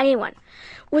not tell anyone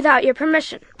without your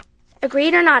permission.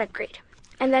 Agreed or not agreed?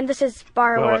 And then this is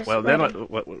borrowers. Well, then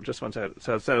just one second.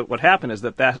 So what happened is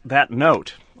that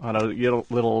note on a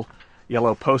little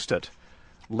yellow Post-it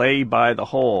lay by the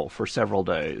hole for several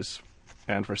days,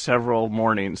 and for several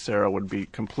mornings Sarah would be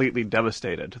completely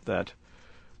devastated that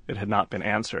it had not been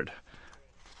answered.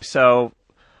 So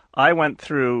I went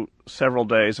through several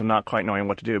days of not quite knowing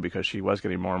what to do, because she was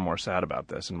getting more and more sad about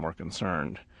this and more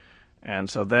concerned. And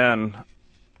so then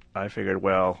I figured,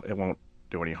 well, it won't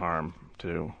do any harm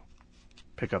to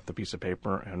pick up the piece of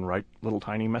paper and write a little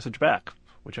tiny message back,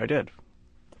 which I did.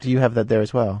 Do you have that there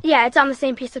as well? Yeah, it's on the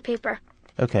same piece of paper.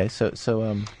 Okay, so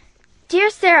Dear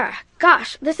Sarah,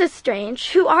 gosh, this is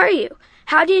strange. Who are you?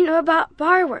 How do you know about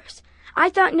borrowers? I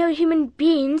thought no human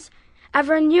beings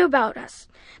ever knew about us.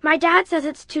 My dad says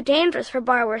it's too dangerous for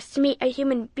borrowers to meet a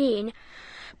human being,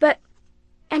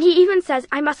 and he even says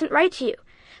I mustn't write to you.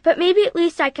 But maybe at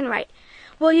least I can write.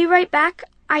 Will you write back?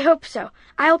 I hope so.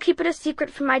 I'll keep it a secret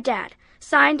from my dad.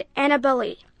 Signed, Annabelle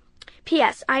Lee.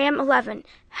 P.S. I am 11.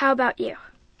 How about you?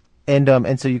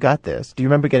 And so you got this. Do you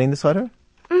remember getting this letter?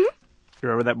 You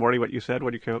remember that morning what you said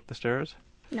when you came up the stairs?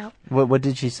 No. What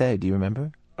did she say? Do you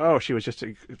remember? Oh, she was just,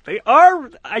 they are,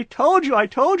 I told you,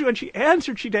 and she'd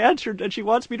answered, and she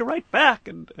wants me to write back,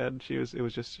 and she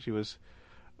was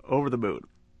over the moon.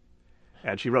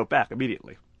 And she wrote back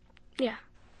immediately. Yeah.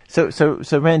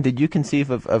 So Ren, did you conceive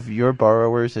of your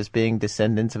borrowers as being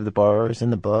descendants of the borrowers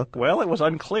in the book? Well, it was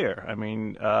unclear. I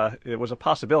mean, it was a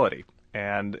possibility,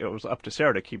 and it was up to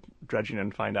Sarah to keep dredging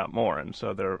and find out more. And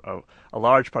so a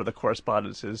large part of the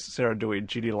correspondence is Sarah doing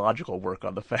genealogical work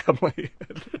on the family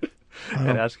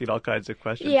and asking all kinds of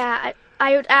questions. Yeah,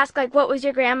 I would ask, like, what was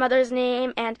your grandmother's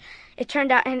name? And it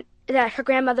turned out that her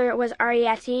grandmother was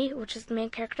Ariete, which is the main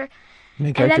character.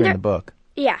 Main character in the book.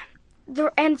 Yeah.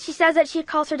 And she says that she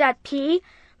calls her dad P,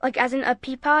 like as in a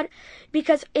pea pod,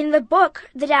 because in the book,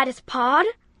 the dad is Pod.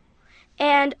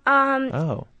 And,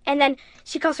 and then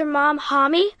she calls her mom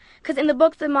Homie, because in the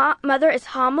book, the mother is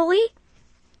Homily.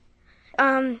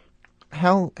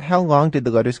 How long did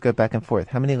the letters go back and forth?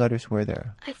 How many letters were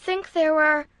there? I think there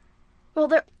were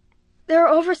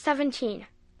over 17.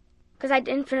 Because I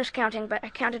didn't finish counting, but I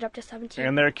counted up to 17.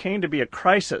 And there came to be a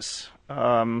crisis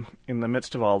in the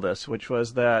midst of all this, which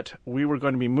was that we were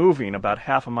going to be moving about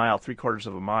half a mile, 3/4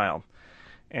 of a mile.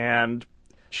 And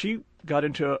she got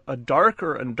into a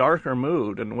darker and darker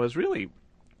mood and was really,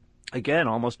 again,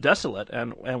 almost desolate.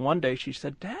 And one day she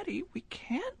said, Daddy, we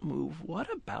can't move.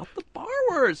 What about the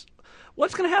borrowers?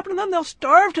 What's going to happen to them? They'll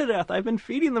starve to death. I've been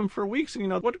feeding them for weeks,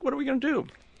 and, what are we going to do?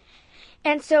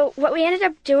 And so what we ended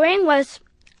up doing was,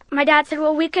 my dad said,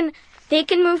 well, they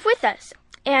can move with us.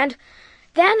 And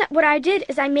then what I did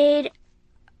is I made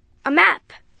a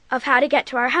map of how to get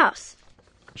to our house.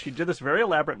 She did this very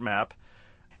elaborate map,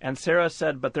 and Sarah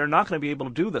said, but they're not going to be able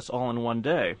to do this all in one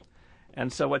day.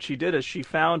 And so what she did is she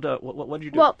found, what did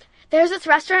you do? Well, there's this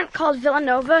restaurant called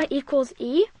Villanova =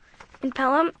 E in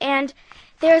Pelham, and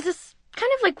there's this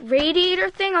kind of like radiator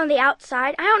thing on the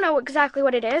outside. I don't know exactly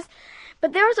what it is,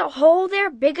 but there was a hole there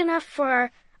big enough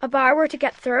for a borrower to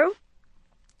get through.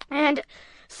 And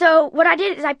so what I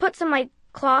did is I put some like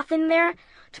cloth in there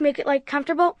to make it like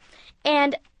comfortable.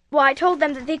 And well, I told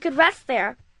them that they could rest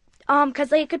there, because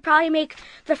they could probably make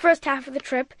the first half of the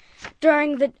trip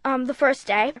during the first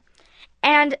day.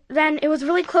 And then it was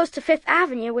really close to Fifth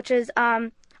Avenue, which is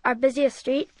our busiest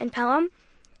street in Pelham,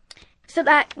 so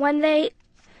that when they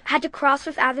had to cross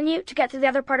Fifth Avenue to get to the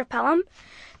other part of Pelham,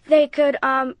 they could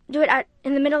do it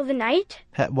in the middle of the night.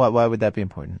 Why would that be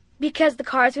important? Because the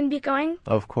cars wouldn't be going.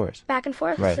 Of course. Back and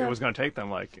forth. Right. So. It was going to take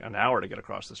them like an hour to get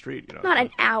across the street. Not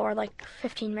an hour, like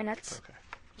 15 minutes. Okay.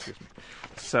 Excuse me.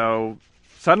 So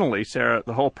suddenly, Sarah,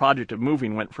 the whole project of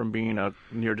moving went from being a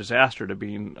near disaster to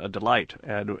being a delight.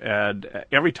 And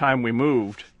every time we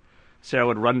moved, Sarah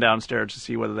would run downstairs to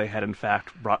see whether they had in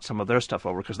fact brought some of their stuff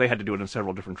over, because they had to do it in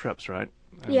several different trips, right?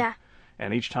 Yeah.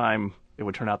 And each time it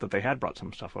would turn out that they had brought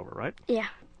some stuff over, right? Yeah.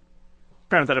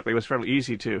 Parenthetically, it was fairly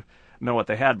easy to know what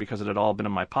they had because it had all been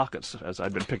in my pockets as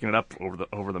I'd been picking it up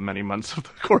over the many months of the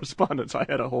correspondence. I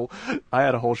had a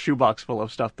whole shoebox full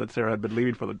of stuff that Sarah had been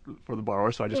leaving for the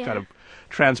borrower, so I just kind of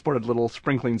transported little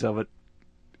sprinklings of it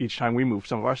each time we moved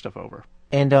some of our stuff over.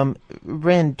 And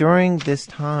Ren, during this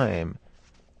time,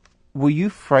 were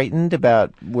you frightened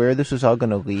about where this was all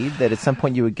going to lead? That at some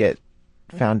point you would get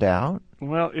found out?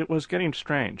 Well, it was getting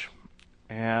strange,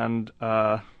 and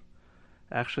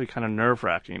actually kind of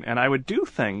nerve-wracking. And I would do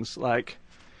things like,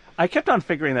 I kept on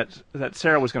figuring that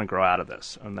Sarah was going to grow out of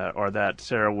this, and that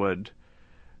Sarah would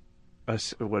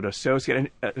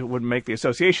associate, would make the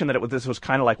association that this was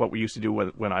kind of like what we used to do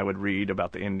when I would read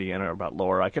about the Indian or about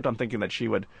lore. I kept on thinking that she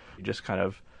would just kind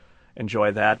of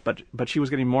enjoy that, but she was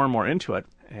getting more and more into it,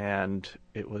 and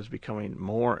it was becoming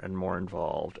more and more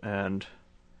involved. And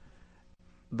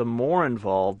the more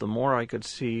involved, the more I could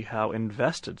see how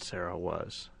invested Sarah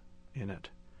was in it.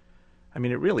 I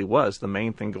mean, it really was the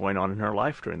main thing going on in her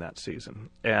life during that season.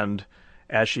 And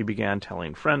as she began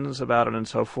telling friends about it and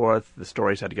so forth, the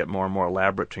stories had to get more and more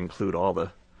elaborate to include all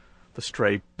the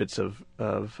stray bits of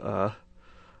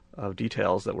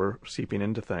details that were seeping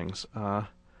into things.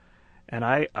 And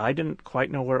I didn't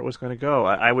quite know where it was going to go.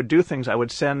 I would do things. I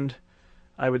would send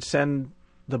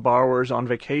the borrowers on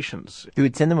vacations. You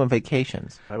would send them on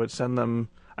vacations? I would send them.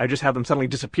 I just have them suddenly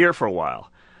disappear for a while,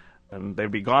 and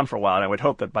they'd be gone for a while. And I would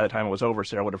hope that by the time it was over,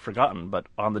 Sarah would have forgotten. But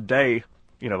on the day,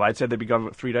 if I'd said they'd be gone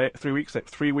 3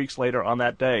 weeks later on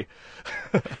that day,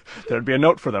 there'd be a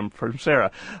note for them from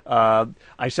Sarah.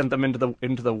 I sent them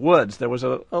into the woods. There was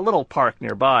a little park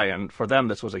nearby, and for them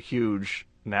this was a huge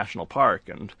national park,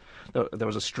 and there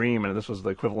was a stream, and this was the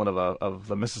equivalent of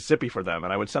the Mississippi for them.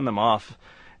 And I would send them off,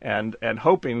 and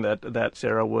hoping that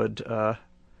Sarah would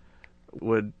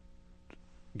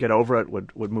get over it,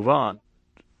 would move on.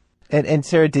 And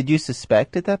Sarah, did you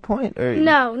suspect at that point, or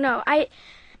no?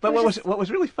 But what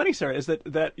was really funny, Sarah, is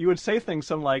that you would say things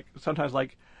sometimes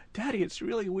like, "Daddy, it's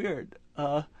really weird.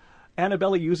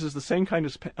 Annabelle uses the same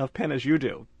kind of pen as you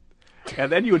do."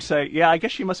 And then you would say, "Yeah, I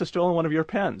guess she must have stolen one of your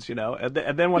pens, And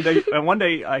then one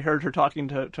day I heard her talking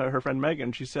to her friend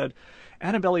Megan. She said,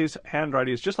 "Annabelle's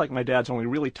handwriting is just like my dad's, only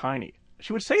really tiny."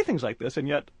 She would say things like this, and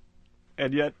yet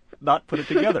not put it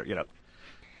together,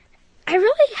 I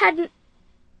really hadn't,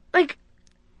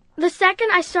 the second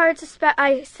I started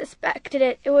I suspected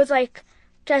it. It was I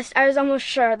was almost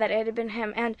sure that it had been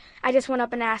him, and I just went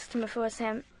up and asked him if it was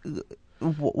him.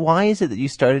 Why is it that you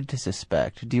started to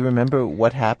suspect? Do you remember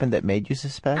what happened that made you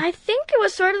suspect? I think it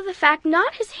was sort of the fact,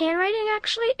 not his handwriting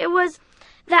actually, it was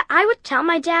that I would tell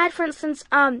my dad, for instance,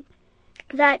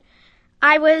 that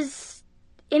I was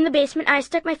in the basement, I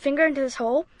stuck my finger into this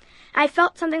hole. I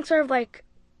felt something sort of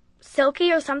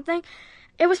silky or something.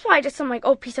 It was probably just some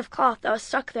old piece of cloth that was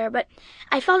stuck there, but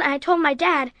I felt it, and I told my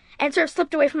dad, and it sort of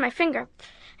slipped away from my finger.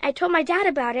 I told my dad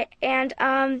about it, and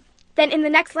then in the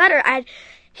next letter, I'd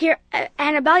hear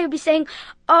Annabelle would be saying,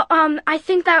 I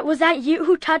think was that you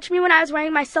who touched me when I was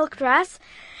wearing my silk dress?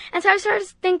 And so I started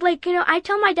to think, I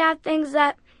tell my dad things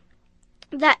that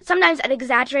sometimes I'd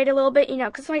exaggerate a little bit,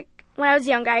 because when I was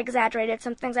younger, I exaggerated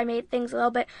some things. I made things a little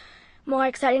bit more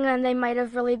exciting than they might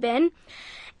have really been.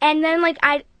 And then,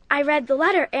 I read the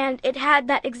letter, and it had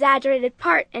that exaggerated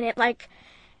part in it,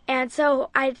 and so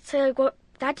I'd say, well,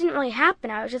 that didn't really happen.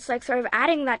 I was just, sort of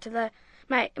adding that to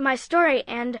my story,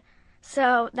 and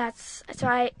so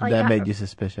I that made you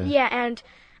suspicious. Yeah, and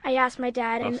I asked my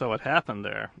dad. So what happened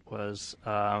there was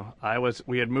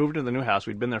we had moved into the new house.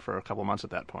 We'd been there for a couple months at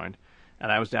that point,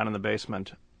 and I was down in the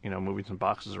basement, moving some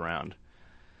boxes around.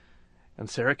 And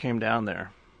Sarah came down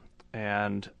there,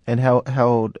 and how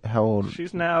old?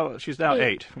 She's now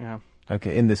 8. Yeah.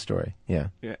 Okay, in this story, yeah.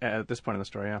 Yeah, at this point in the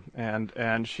story, yeah.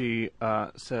 And she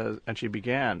says, and she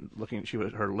began looking.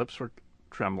 Her lips were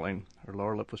trembling. Her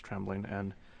lower lip was trembling,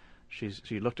 and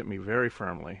she looked at me very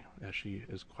firmly, as she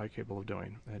is quite capable of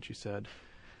doing, and she said,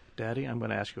 "Daddy, I'm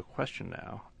going to ask you a question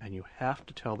now, and you have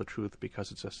to tell the truth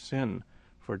because it's a sin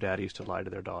for daddies to lie to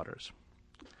their daughters."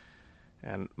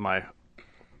 And my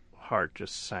heart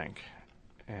just sank,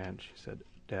 and she said,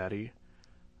 "Daddy,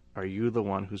 are you the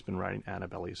one who's been writing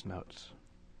Annabelle's notes?"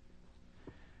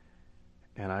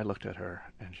 And I looked at her,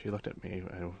 and she looked at me,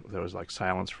 and there was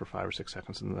silence for 5 or 6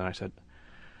 seconds, and then I said,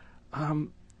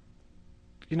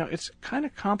 it's kind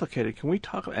of complicated. Can we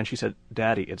talk about it? And she said,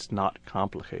 "Daddy, it's not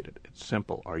complicated. It's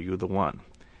simple. Are you the one?"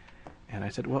 And I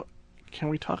said, "Well, can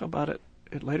we talk about it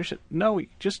later?" She said, "No,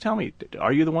 just tell me,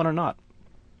 are you the one or not?"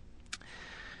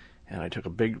 And I took a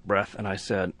big breath, and I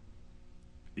said,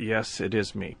 "Yes, it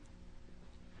is me."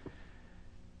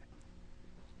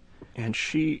 And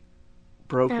she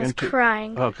broke into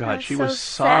crying. Oh God, she was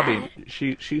sobbing.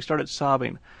 She started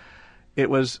sobbing. It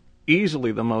was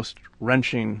easily the most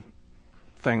wrenching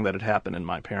thing that had happened in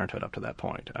my parenthood up to that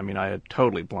point. I mean, I had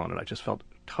totally blown it. I just felt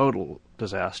total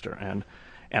disaster, and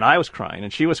I was crying,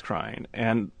 and she was crying,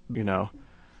 and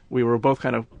we were both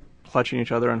kind of clutching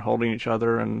each other and holding each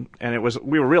other, and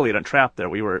we were really in a trap there.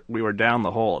 We were down the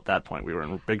hole at that point. We were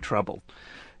in big trouble,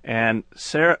 and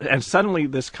suddenly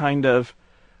this kind of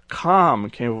calm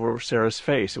came over Sarah's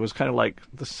face. It was kind of like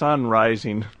the sun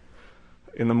rising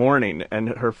in the morning, and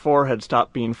her forehead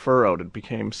stopped being furrowed. It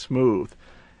became smooth.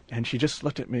 And she just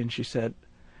looked at me and she said,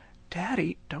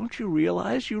 "Daddy, don't you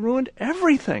realize you ruined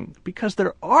everything? Because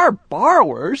there are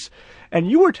borrowers,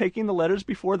 and you were taking the letters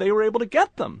before they were able to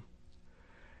get them."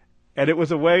 And it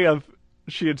was a way of,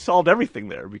 she had solved everything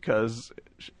there, because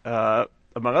among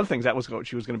other things, that was what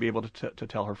she was going to be able to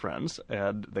tell her friends,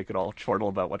 and they could all chortle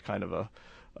about what kind of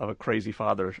a crazy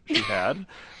father she had.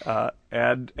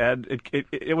 And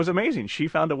it was amazing. She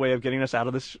found a way of getting us out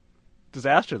of this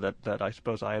disaster that I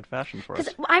suppose I had fashioned for us.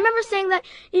 I remember saying that,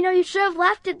 you should have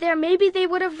left it there. Maybe they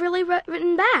would have really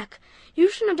written back. You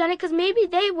shouldn't have done it, because maybe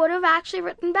they would have actually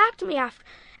written back to me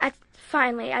at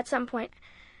finally, at some point.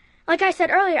 Like I said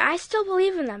earlier, I still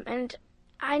believe in them, and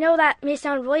I know that may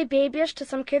sound really babyish to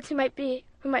some kids who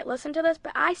might listen to this,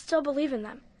 but I still believe in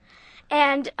them.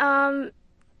 And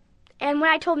when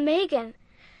I told Megan,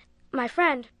 my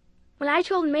friend, when I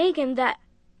told Megan that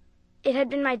it had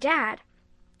been my dad,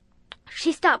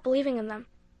 she stopped believing in them.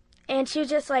 And she was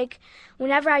just like,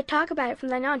 whenever I talk about it from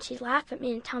then on, she'd laugh at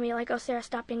me and tell me, like, oh, Sarah,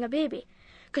 stop being a baby.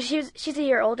 Because she's a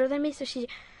year older than me, so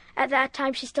at that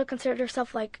time, she still considered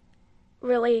herself, like,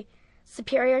 really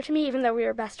superior to me, even though we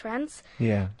were best friends.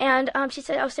 Yeah. And she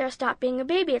said, oh, Sarah, stop being a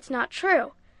baby. It's not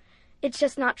true. It's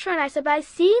just not true. And I said, but I've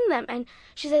seen them. And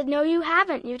she said, no, you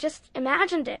haven't. You just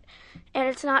imagined it. And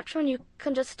it's not true, and you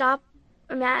can just stop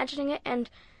imagining it and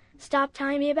stop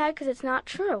telling me about it because it's not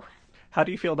true. How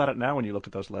do you feel about it now when you look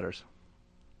at those letters?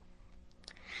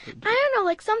 I don't know,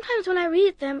 like sometimes when I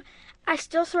read them, I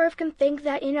still sort of can think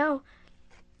that,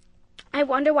 I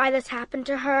wonder why this happened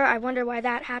to her. I wonder why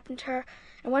that happened to her.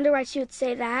 I wonder why she would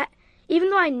say that.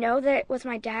 Even though I know that it was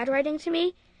my dad writing to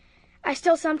me, I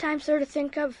still sometimes sort of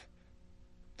think of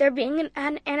there being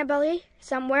an Annabelle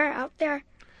somewhere out there.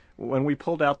 When we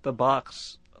pulled out the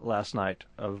box last night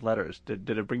of letters, did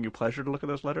it bring you pleasure to look at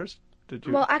those letters? Did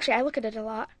you? Well, actually, I look at it a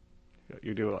lot.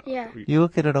 You do? Yeah. You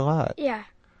look at it a lot? Yeah.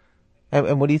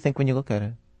 And what do you think when you look at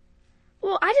it?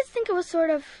 Well, I just think it was sort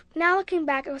of, now looking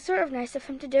back, it was sort of nice of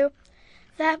him to do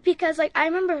that because, like, I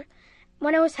remember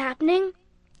when it was happening,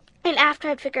 and after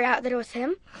I'd figured out that it was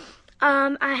him,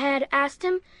 I had asked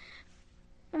him,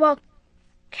 well,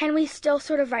 can we still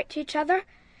sort of write to each other?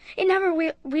 We never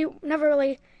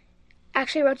really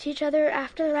actually wrote to each other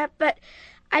after that, but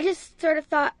I just sort of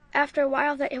thought after a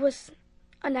while that it was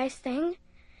a nice thing,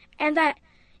 and that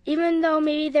even though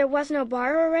maybe there was no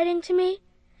borrower writing to me,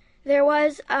 there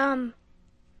was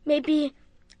maybe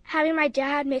having my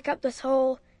dad make up this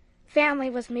whole family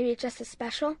was maybe just as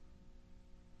special,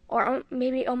 or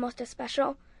maybe almost as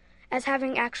special as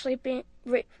having actually been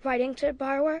writing to a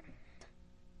borrower.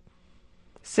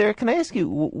 Sarah, can I ask you,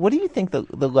 what do you think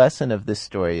the lesson of this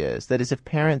story is? That is, if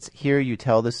parents hear you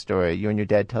tell the story, you and your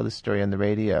dad tell the story on the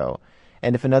radio,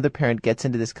 and if another parent gets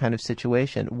into this kind of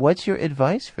situation, what's your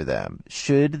advice for them?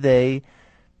 Should they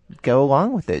go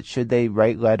along with it? Should they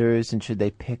write letters, and should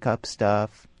they pick up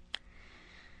stuff?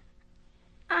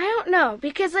 I don't know,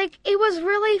 because, like, it was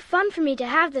really fun for me to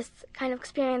have this kind of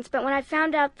experience, but when I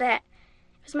found out that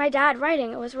it was my dad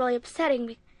writing, it was really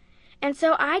upsetting. And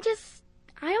so I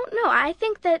don't know. I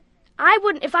think that I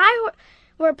wouldn't, if I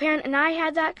were a parent and I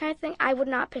had that kind of thing, I would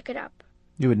not pick it up.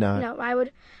 You would not? No,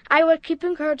 I would keep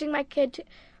encouraging my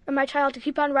child to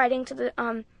keep on writing to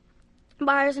the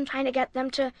buyers and trying to get them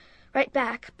to write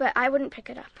back, but I wouldn't pick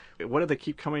it up. What do they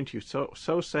keep coming to you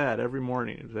so sad every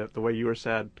morning, that the way you were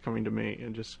sad coming to me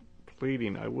and just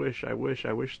pleading, I wish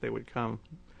they would come.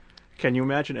 Can you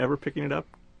imagine ever picking it up?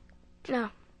 No.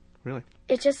 Really?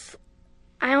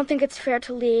 I don't think it's fair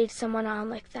to lead someone on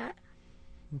like that.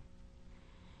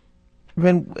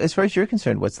 Ren, as far as you're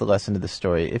concerned, what's the lesson of the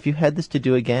story? If you had this to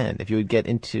do again, if you would get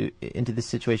into this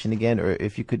situation again, or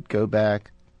if you could go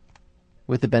back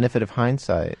with the benefit of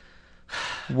hindsight,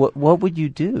 what would you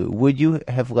do? Would you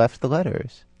have left the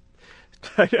letters?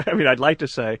 I mean, I'd like to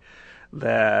say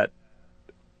that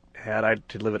had I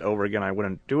to live it over again, I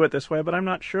wouldn't do it this way, but I'm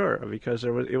not sure, because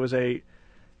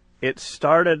it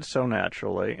started so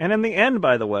naturally. And in the end,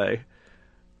 by the way,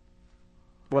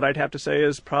 what I'd have to say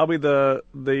is probably the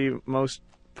most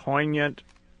poignant,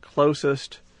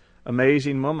 closest,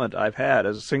 amazing moment I've had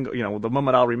as a single, the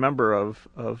moment I'll remember of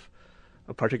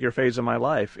a particular phase of my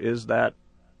life is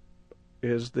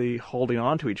the holding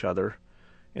on to each other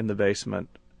in the basement,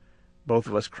 both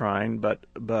of us crying,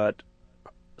 but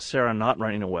Sarah not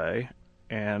running away,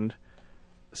 and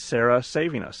Sarah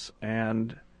saving us.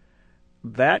 And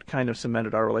that kind of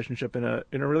cemented our relationship in a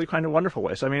really kind of wonderful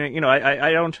way. So, I mean,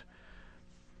 I don't...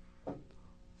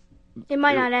 It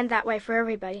might not end that way for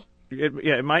everybody.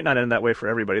 It might not end that way for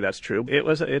everybody. That's true.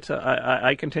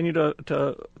 I continue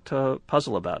to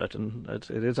puzzle about it, and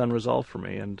it is unresolved for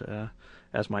me. And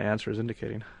as my answer is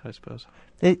indicating, I suppose.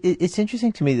 It's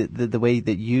interesting to me that the way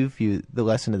that you view the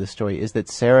lesson of the story is that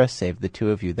Sarah saved the two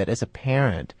of you. That as a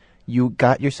parent, you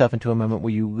got yourself into a moment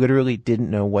where you literally didn't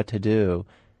know what to do,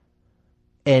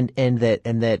 and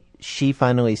that she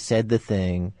finally said the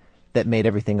thing that made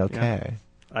everything okay.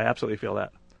 Yeah, I absolutely feel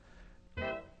that.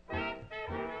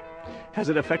 Has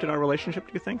it affected our relationship,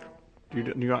 do you think? Do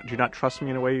you not trust me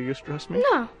in a way you used to trust me?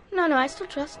 No, I still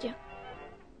trust you.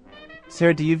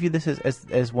 Sarah, do you view this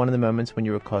as one of the moments when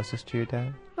you were closest to your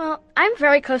dad? Well, I'm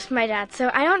very close to my dad, so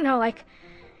I don't know,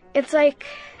 it's like,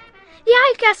 yeah,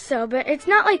 I guess so, but it's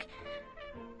not like,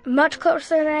 much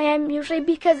closer than I am usually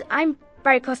because I'm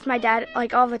very close to my dad,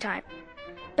 like, all the time.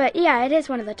 But yeah, it is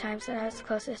one of the times that I was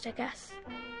closest, I guess.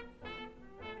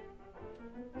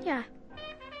 Yeah.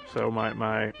 So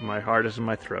my heart is in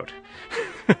my throat.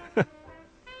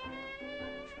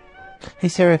 Hey,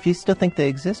 Sarah, if you still think they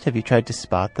exist, have you tried to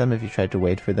spot them? Have you tried to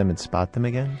wait for them and spot them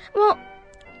again? Well,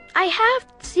 I have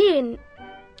seen...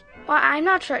 Well, I'm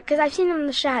not sure, because I've seen them in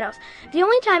the shadows. The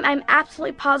only time I'm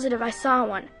absolutely positive I saw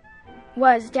one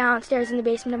was downstairs in the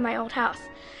basement of my old house.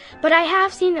 But I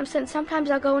have seen them since.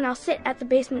 Sometimes I'll go and I'll sit at the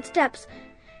basement steps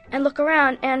and look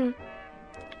around, and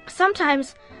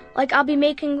sometimes, like, I'll be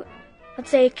making, let's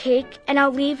say, a cake, and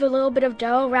I'll leave a little bit of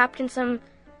dough wrapped in some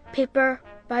paper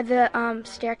by the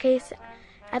staircase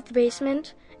at the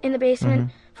basement, in the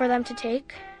basement, for them to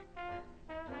take.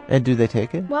 And do they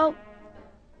take it? Well,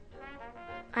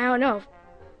 I don't know,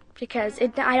 because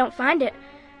I don't find it.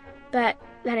 But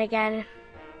then again,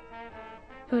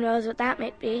 who knows what that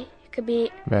might be? It could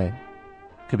be... Right.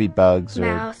 Could be bugs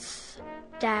mouse,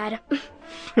 dad.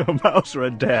 A mouse or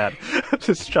a dad.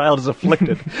 This child is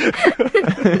afflicted.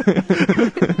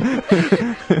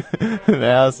 The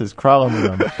house is crawling with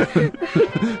them.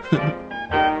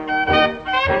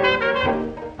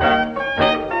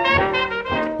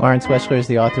 Lawrence Weschler is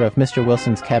the author of Mr.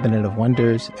 Wilson's Cabinet of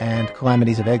Wonders and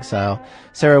Calamities of Exile.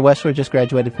 Sarah Weschler just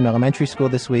graduated from elementary school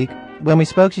this week. When we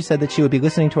spoke, she said that she would be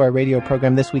listening to our radio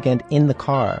program this weekend in the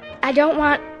car. I don't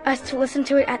want us to listen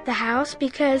to it at the house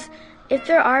because if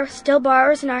there are still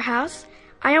borrowers in our house,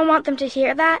 I don't want them to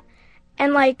hear that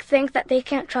and, like, think that they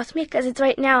can't trust me because it's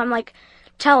right now I'm, like,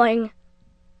 telling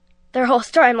their whole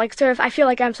story. I'm, like, I feel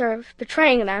like I'm sort of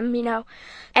betraying them, you know.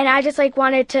 And I just, like,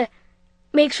 wanted to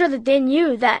make sure that they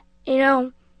knew that, you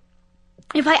know,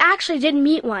 if I actually did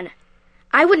meet one,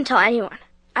 I wouldn't tell anyone.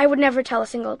 I would never tell a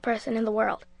single person in the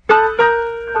world.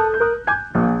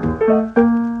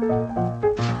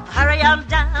 Hurry on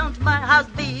down to my house,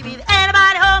 baby. There ain't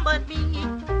nobody home but me.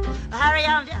 Hurry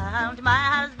on down to my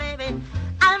house, baby.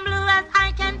 I'm blue as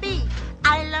I can be.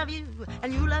 I love you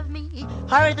and you love me.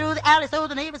 Hurry through the alley so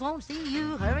the neighbors won't see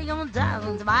you. Hurry on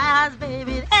down to my house,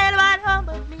 baby. There ain't nobody home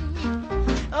but me.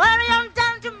 Hurry on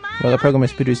down to my... Well, the program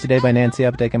was produced today by Nancy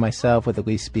Updike and myself with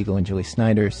Elise Spiegel and Julie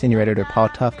Snyder. Senior editor Paul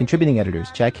Tuff. Contributing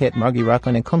editors Jack Hitt, Margie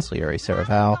Rockland, and consigliere Sarah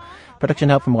Vowell. Production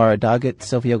help from Laura Doggett,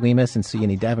 Sylvia Lemus, and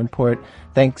Suyini Davenport.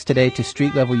 Thanks today to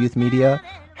Street Level Youth Media.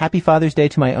 Happy Father's Day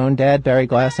to my own dad, Barry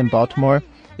Glass, in Baltimore.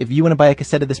 If you want to buy a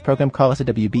cassette of this program, call us at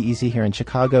WBEZ here in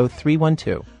Chicago,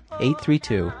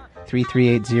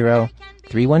 312-832-3380,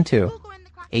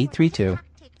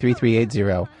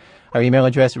 312-832-3380. Our email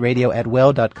address,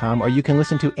 radio@well.com, or you can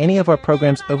listen to any of our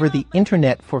programs over the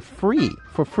internet for free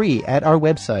at our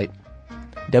website,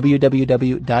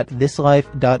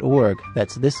 www.thislife.org.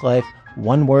 That's This Life,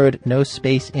 one word, no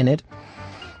space in it.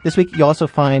 This week, you'll also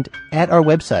find at our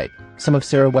website some of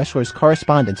Sarah Weschler's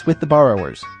correspondence with the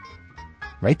borrowers.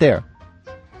 Right there.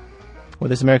 Well,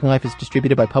 This American Life is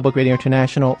distributed by Public Radio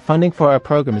International. Funding for our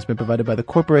program has been provided by the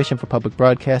Corporation for Public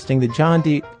Broadcasting, the John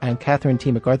D. and Catherine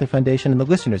T. MacArthur Foundation, and the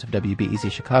listeners of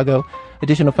WBEZ Chicago.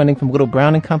 Additional funding from Little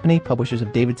Brown and Company, publishers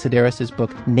of David Sedaris'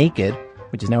 book Naked,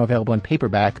 which is now available in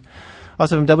paperback.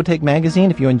 Also from Double Take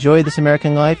Magazine. If you enjoy This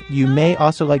American Life, you may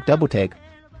also like Double Take,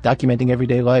 documenting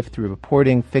everyday life through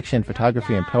reporting, fiction,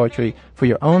 photography, and poetry for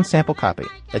your own sample copy.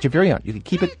 That's your very own. You can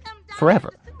keep it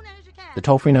forever. The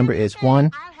toll-free number is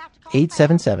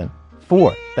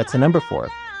 1-877-4. That's the number 4.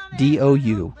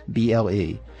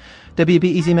 DOUBLE.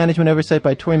 WBEZ Management Oversight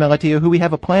by Tori Malatio, who we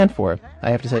have a plan for.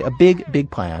 I have to say, a big,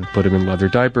 big plan. Put him in leather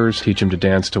diapers, teach him to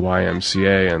dance to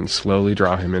YMCA, and slowly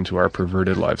draw him into our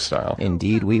perverted lifestyle.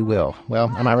 Indeed we will. Well,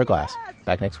 I'm Ira Glass.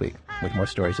 Back next week with more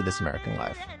stories of This American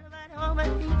Life.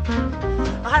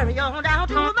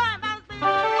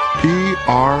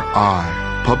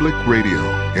 PRI, Public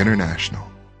Radio International.